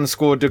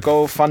scored the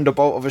goal,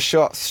 thunderbolt of a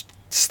shot,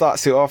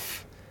 starts it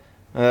off.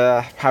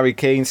 Harry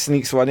Kane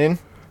sneaks one in.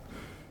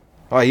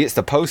 Oh, he hits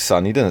the post,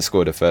 son. He didn't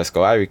score the first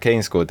goal. Harry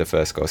Kane scored the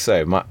first goal.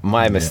 Sorry,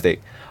 my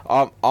mistake.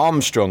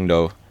 Armstrong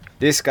though.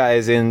 This guy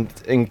is in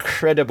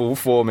incredible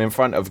form in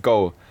front of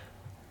goal,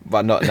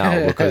 but not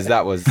now because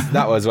that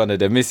was one of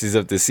the misses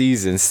of the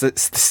season.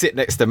 Sit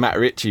next to Matt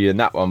Ritchie in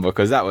that one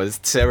because that was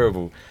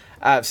terrible,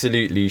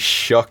 absolutely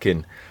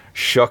shocking.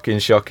 Lucas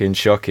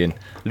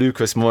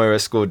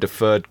Moura scored the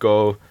 3rd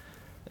goal.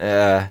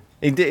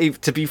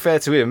 To be fair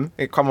to him,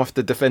 it come off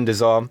the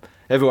defender's arm.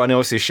 Everyone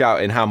else is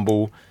shouting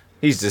handball.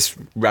 He's just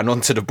ran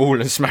onto the ball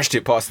and smashed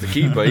it past the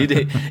keeper.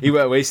 He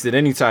weren't wasting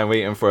any time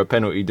waiting for a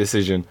penalty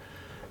decision.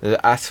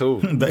 At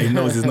all. that he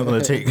knows he's not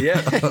going to take.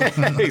 Yeah,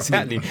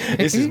 exactly.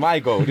 This is my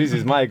goal.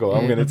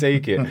 I'm going to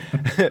take it.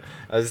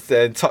 As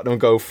Tottenham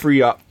go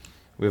 3-up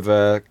with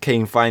a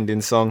Kane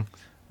finding Song,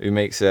 who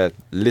makes a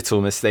little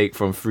mistake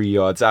from 3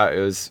 yards out. It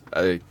was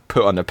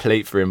put on a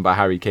plate for him by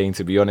Harry Kane,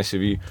 to be honest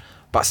with you.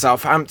 But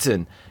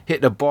Southampton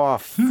hit the bar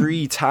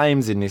 3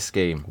 times in this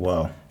game.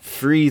 Wow.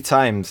 3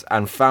 times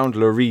and found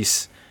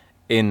Lloris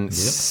in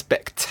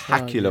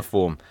spectacular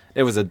form.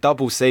 There was a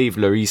double save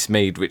Lloris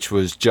made, which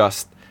was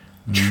just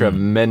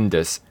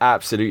tremendous,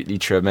 absolutely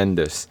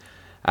tremendous.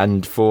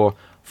 And for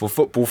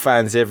football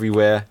fans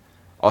everywhere,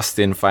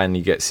 Austin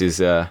finally gets his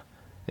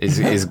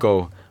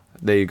goal.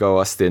 There you go,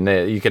 Austin.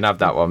 There, you can have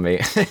that one,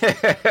 mate.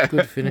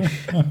 Good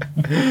finish.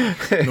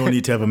 No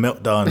need to have a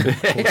meltdown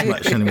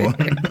post-match anymore.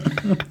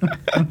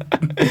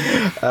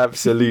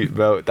 Absolute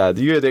meltdown.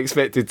 You had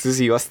expected to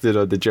see Austin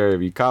on the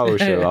Jeremy Kyle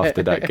show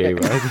after that game,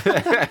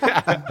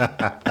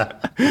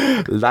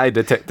 right? Lie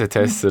detector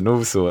tests and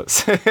all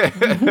sorts.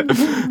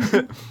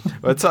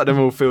 Well, Tottenham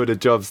will feel the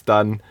job's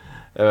done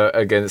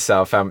against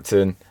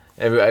Southampton.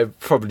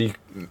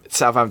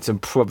 Southampton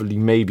probably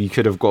maybe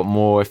could have got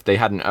more if they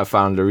hadn't have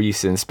found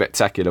Lloris in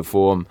spectacular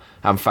form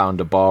and found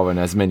the bar on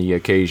as many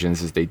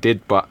occasions as they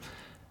did. But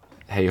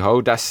hey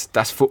ho,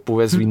 that's football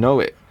as we know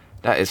it.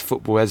 That is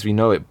football as we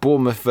know it.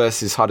 Bournemouth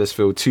versus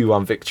Huddersfield,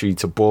 2-1 victory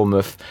to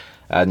Bournemouth.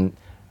 And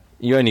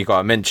you only got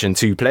to mention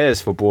 2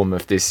 players for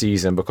Bournemouth this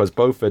season, because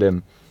both of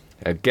them,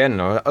 again,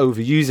 are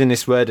overusing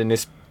this word in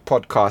this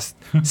podcast,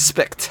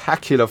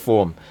 spectacular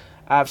form.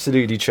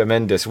 Absolutely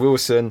tremendous.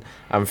 Wilson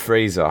and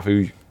Fraser,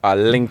 who are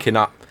linking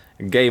up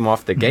game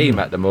after game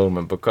at the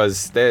moment,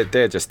 because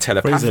they're just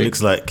telepathic.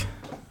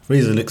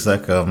 Fraser looks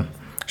like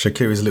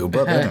Shaqiri's little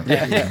brother.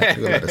 Yeah, he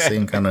got like the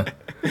same kind of.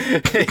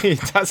 He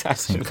does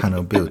actually. Same kind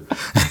of build.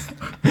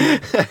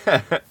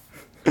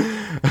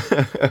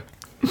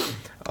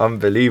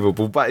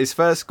 Unbelievable. But his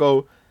first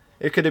goal,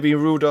 it could have been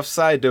ruled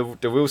offside. The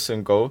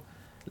Wilson goal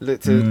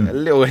looked a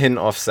little hint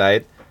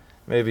offside.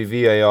 Maybe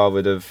VAR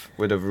would have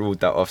ruled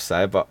that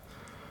offside, but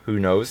who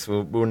knows?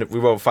 We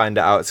won't find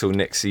it out till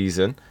next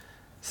season.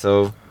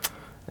 So,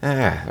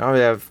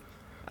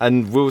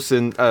 and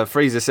Wilson,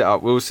 Fraser set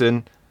up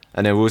Wilson,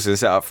 and then Wilson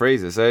set up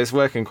Fraser. So it's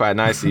working quite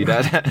nicely.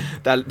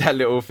 that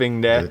little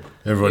thing there. Yeah,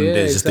 everyone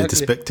there's just there to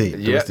spectate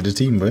the rest of the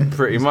team, bro.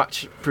 Pretty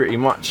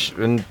much.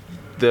 And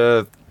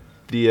the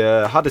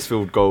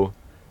Huddersfield goal,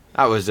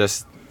 that was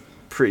just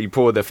pretty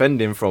poor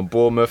defending from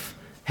Bournemouth.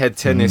 Head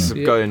tennis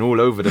going all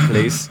over the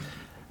place.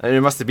 And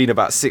it must have been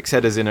about 6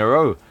 headers in a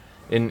row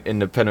in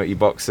the penalty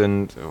box.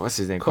 And what's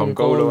his name?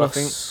 Congolo, I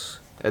think.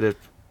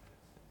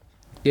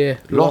 Yeah,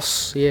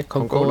 loss. Yeah,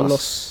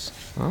 Congolos.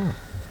 Oh.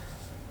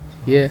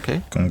 Yeah.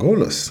 Okay.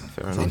 Congolos.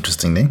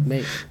 Interesting name.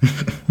 Mate,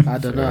 I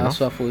don't know. That's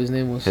what I thought his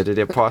name was. Headed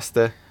it past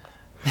Headed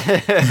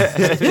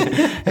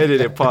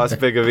it past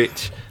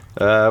Begovic.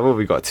 Well,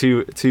 we got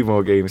two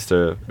more games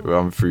to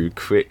run through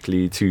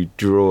quickly. 2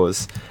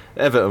 draws.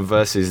 Everton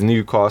versus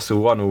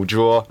Newcastle, 1-1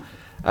 draw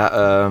at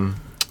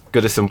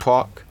Goodison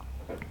Park.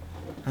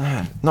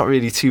 Not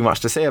really too much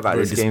to say about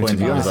this game, to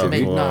be honest with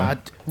you.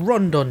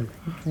 Rondon.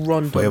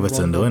 For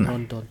Everton, though, innit?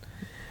 Rondon.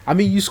 I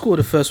mean, you scored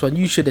the first one.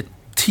 You should have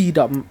teed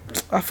up.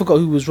 I forgot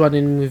who was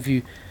running with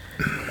you.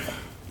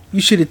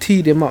 You should have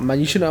teed him up, man.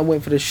 You shouldn't have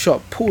went for the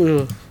shot.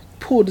 Poor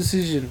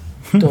decision.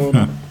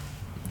 Don.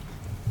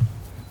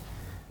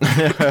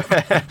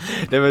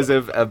 There was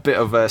a bit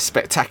of a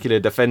spectacular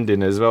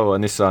defending as well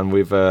on this one,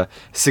 with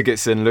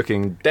Sigurdsson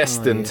looking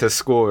destined to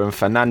score, and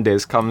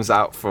Fernandes comes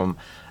out from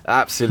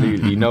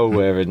absolutely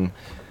nowhere and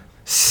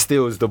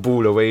steals the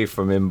ball away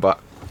from him. But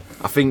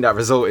I think that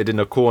resulted in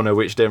a corner,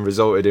 which then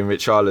resulted in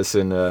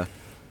Richarlison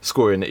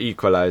scoring the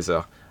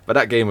equaliser. But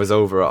that game was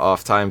over at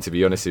half time, to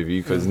be honest with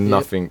you, because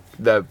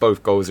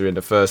both goals were in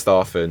the first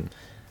half, and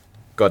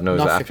God knows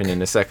what happened in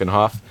the second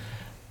half.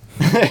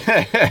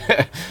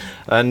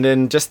 And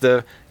then just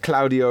the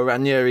Claudio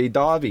Ranieri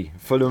derby,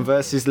 Fulham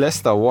versus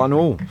Leicester,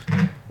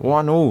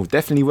 1-1.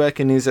 Definitely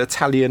working his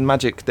Italian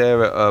magic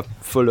there at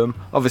Fulham.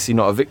 Obviously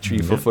not a victory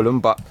for Fulham,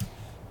 but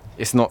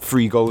it's not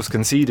 3 goals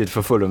conceded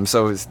for Fulham,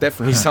 so it's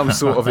definitely some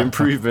sort of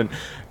improvement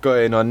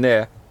going on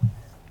there.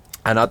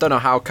 And I don't know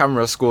how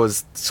Camara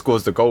scores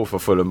the goal for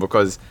Fulham,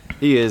 because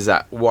he is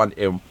at one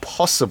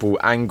impossible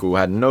angle,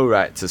 had no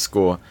right to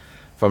score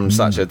from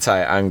such a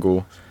tight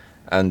angle,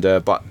 and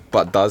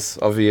but does,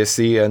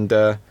 obviously. And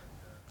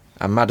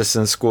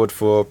Maddison scored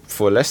for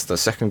Leicester,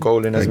 second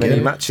goal in as many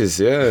matches,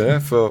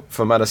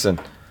 for Maddison.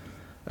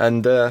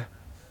 And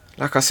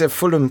like I said,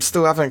 Fulham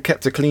still haven't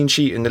kept a clean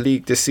sheet in the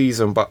league this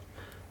season, but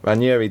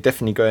Ranieri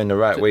definitely going the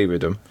right way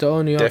with them. The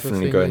only definitely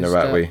other thing going the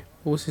right way.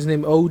 What's his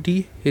name?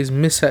 OD, his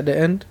miss at the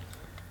end.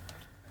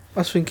 I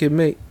was thinking,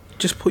 mate,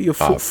 just put your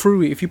foot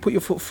through it. If you put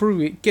your foot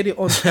through it, get it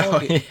on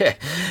target.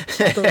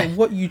 I don't know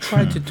what you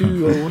tried to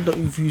do. I wonder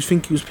if you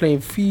think he was playing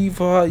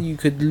FIFA. You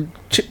could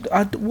chip.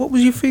 What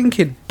was you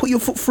thinking? Put your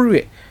foot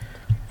through it.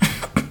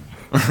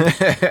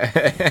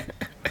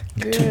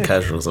 Too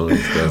casual, all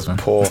these guys, man.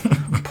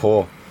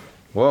 Poor.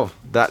 Well,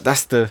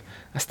 that's the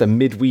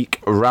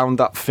midweek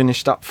roundup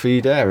finished up for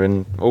you there,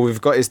 and all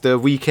we've got is the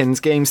weekend's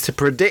games to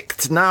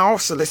predict now.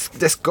 So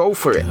let's go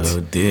for it. Oh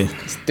dear,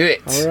 let's do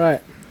it. All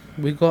right,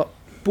 we got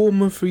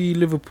Bournemouth v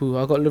Liverpool.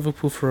 I got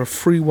Liverpool for a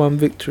 3-1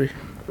 victory.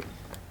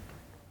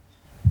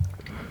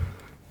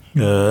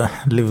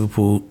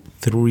 Liverpool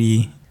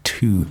 3-2.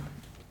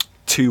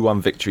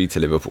 2-1 victory to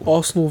Liverpool.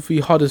 Arsenal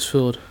v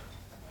Huddersfield,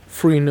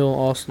 3-0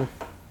 Arsenal.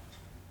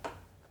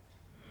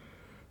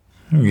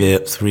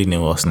 Yep,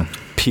 3-0 Arsenal.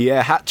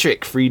 Pierre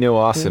hat-trick, 3-0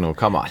 Arsenal.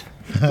 Come on.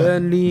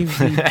 Burnley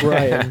v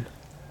Brighton,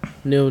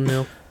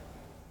 0-0.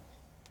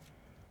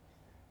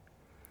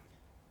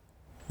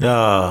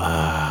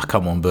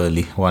 Come on,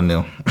 Burnley,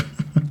 1-0.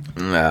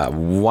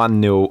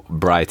 1-0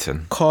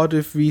 Brighton.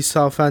 Cardiff v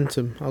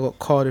Southampton. I got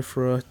Cardiff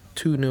for a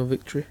 2-0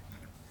 victory.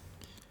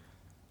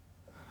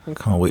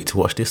 Can't wait to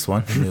watch this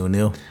one.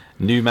 0-0.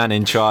 New man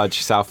in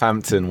charge,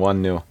 Southampton,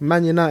 1-0.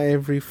 Man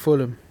United v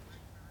Fulham.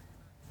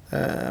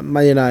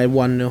 Man United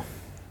 1-0.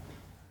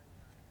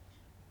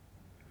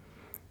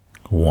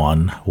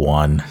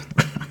 1-1.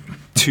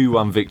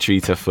 2-1 victory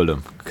to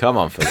Fulham. Come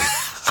on, Fulham.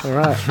 All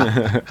right.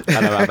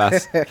 Hello,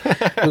 Abbas. We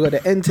got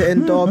the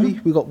end-to-end derby.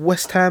 We got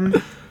West Ham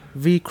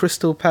v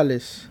Crystal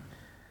Palace.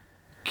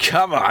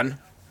 Come on.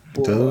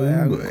 Boy,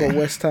 I got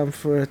West Ham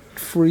for a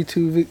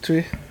 3-2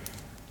 victory.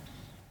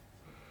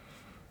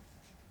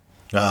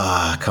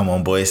 Come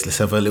on, boys. Let's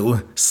have a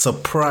little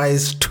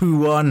surprise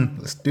 2-1.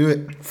 Let's do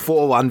it.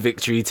 4-1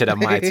 victory to the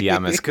mighty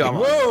Hammers. Come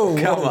on.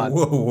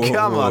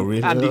 Come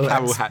on. Andy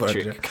Carroll hat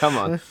trick. Come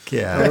on.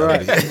 Yeah. All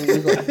right.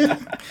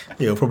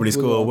 He'll probably We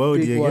score a got a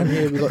big worldie one again.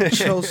 here. We got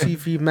Chelsea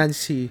v Man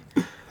City.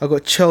 I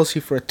got Chelsea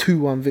for a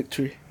 2-1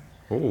 victory.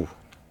 Ooh.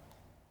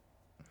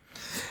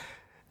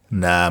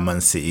 Nah,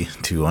 Man City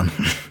 2-1.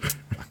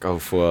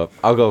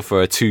 I'll go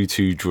for a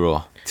 2-2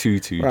 draw.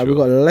 2-2 Right, draw. we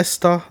got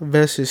Leicester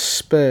versus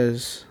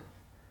Spurs.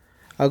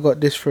 I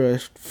got this for a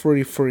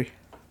 3-3.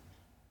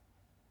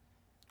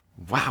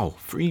 Wow,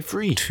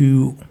 3-3.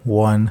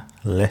 2-1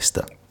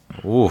 Leicester.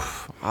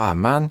 Oof.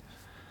 Man.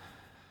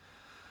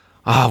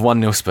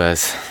 1-0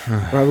 Spurs.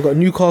 Right, we got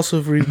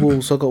Newcastle v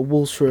Wolves. I got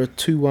Wolves for a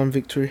 2-1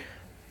 victory.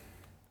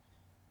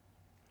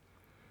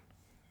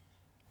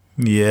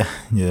 Yeah.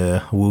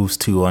 Wolves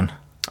 2-1.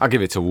 I'll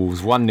give it to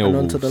Wolves. 1-0 And on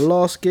Wolves. to the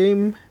last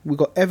game, we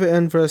got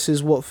Everton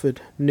versus Watford.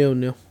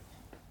 0-0.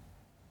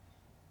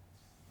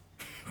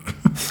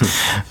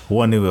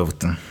 1-0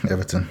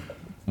 Everton.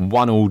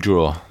 1-1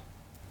 draw.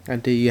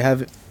 And there you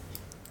have it.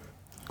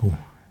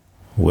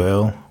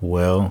 Well.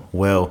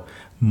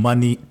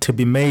 Money to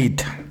be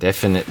made.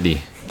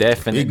 Definitely.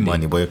 Big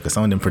money, boy, because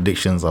some of them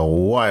predictions are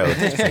wild,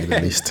 to say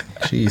the least.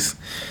 Jeez.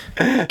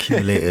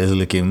 Accumulator is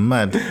looking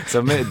mad.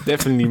 So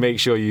definitely make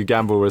sure you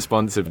gamble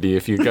responsibly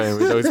if you're going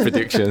with those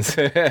predictions.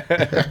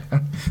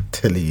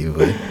 Telling you,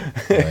 boy.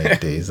 My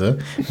days, huh?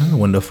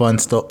 When the fun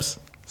stops,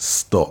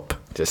 stop.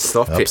 Just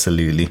stop it.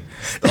 Absolutely.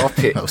 Stop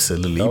it.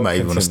 Absolutely. You might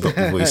even want to stop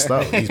before you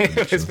start with these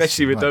predictions.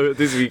 Especially with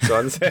this week's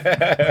ones.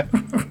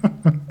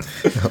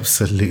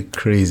 Absolute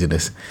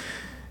craziness.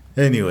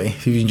 Anyway,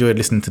 if you enjoyed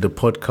listening to the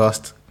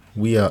podcast,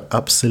 we are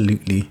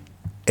absolutely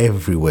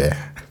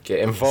everywhere. Get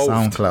involved.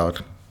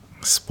 SoundCloud,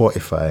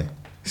 Spotify,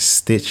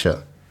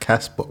 Stitcher,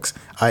 Castbox,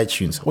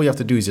 iTunes. All you have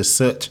to do is just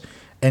search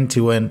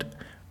End-to-End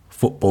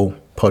Football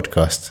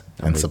Podcast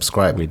and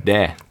subscribe. We're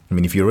there. I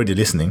mean, if you're already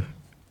listening,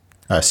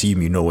 I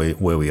assume you know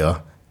where we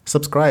are.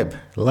 Subscribe,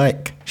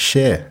 like,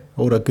 share,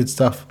 all that good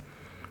stuff.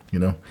 You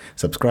know,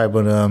 subscribe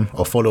on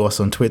or follow us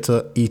on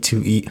Twitter,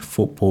 E2E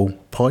Football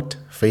Pod,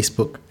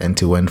 Facebook,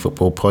 End-to-End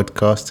Football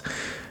Podcast,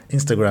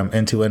 Instagram,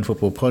 End-to-End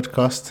Football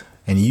Podcast,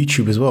 and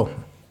YouTube as well.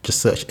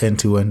 Just search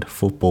End-to-End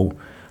Football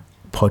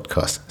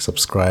Podcast.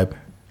 Subscribe,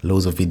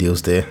 loads of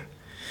videos there,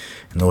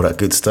 and all that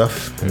good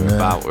stuff.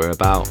 We're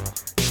about.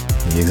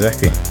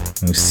 Exactly.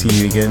 We'll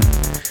see you again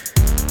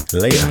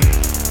later.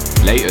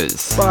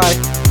 Laters. Bye.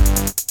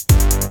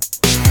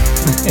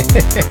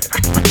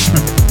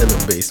 Hello,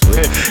 bass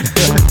boy.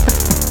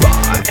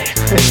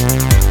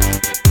 Bye.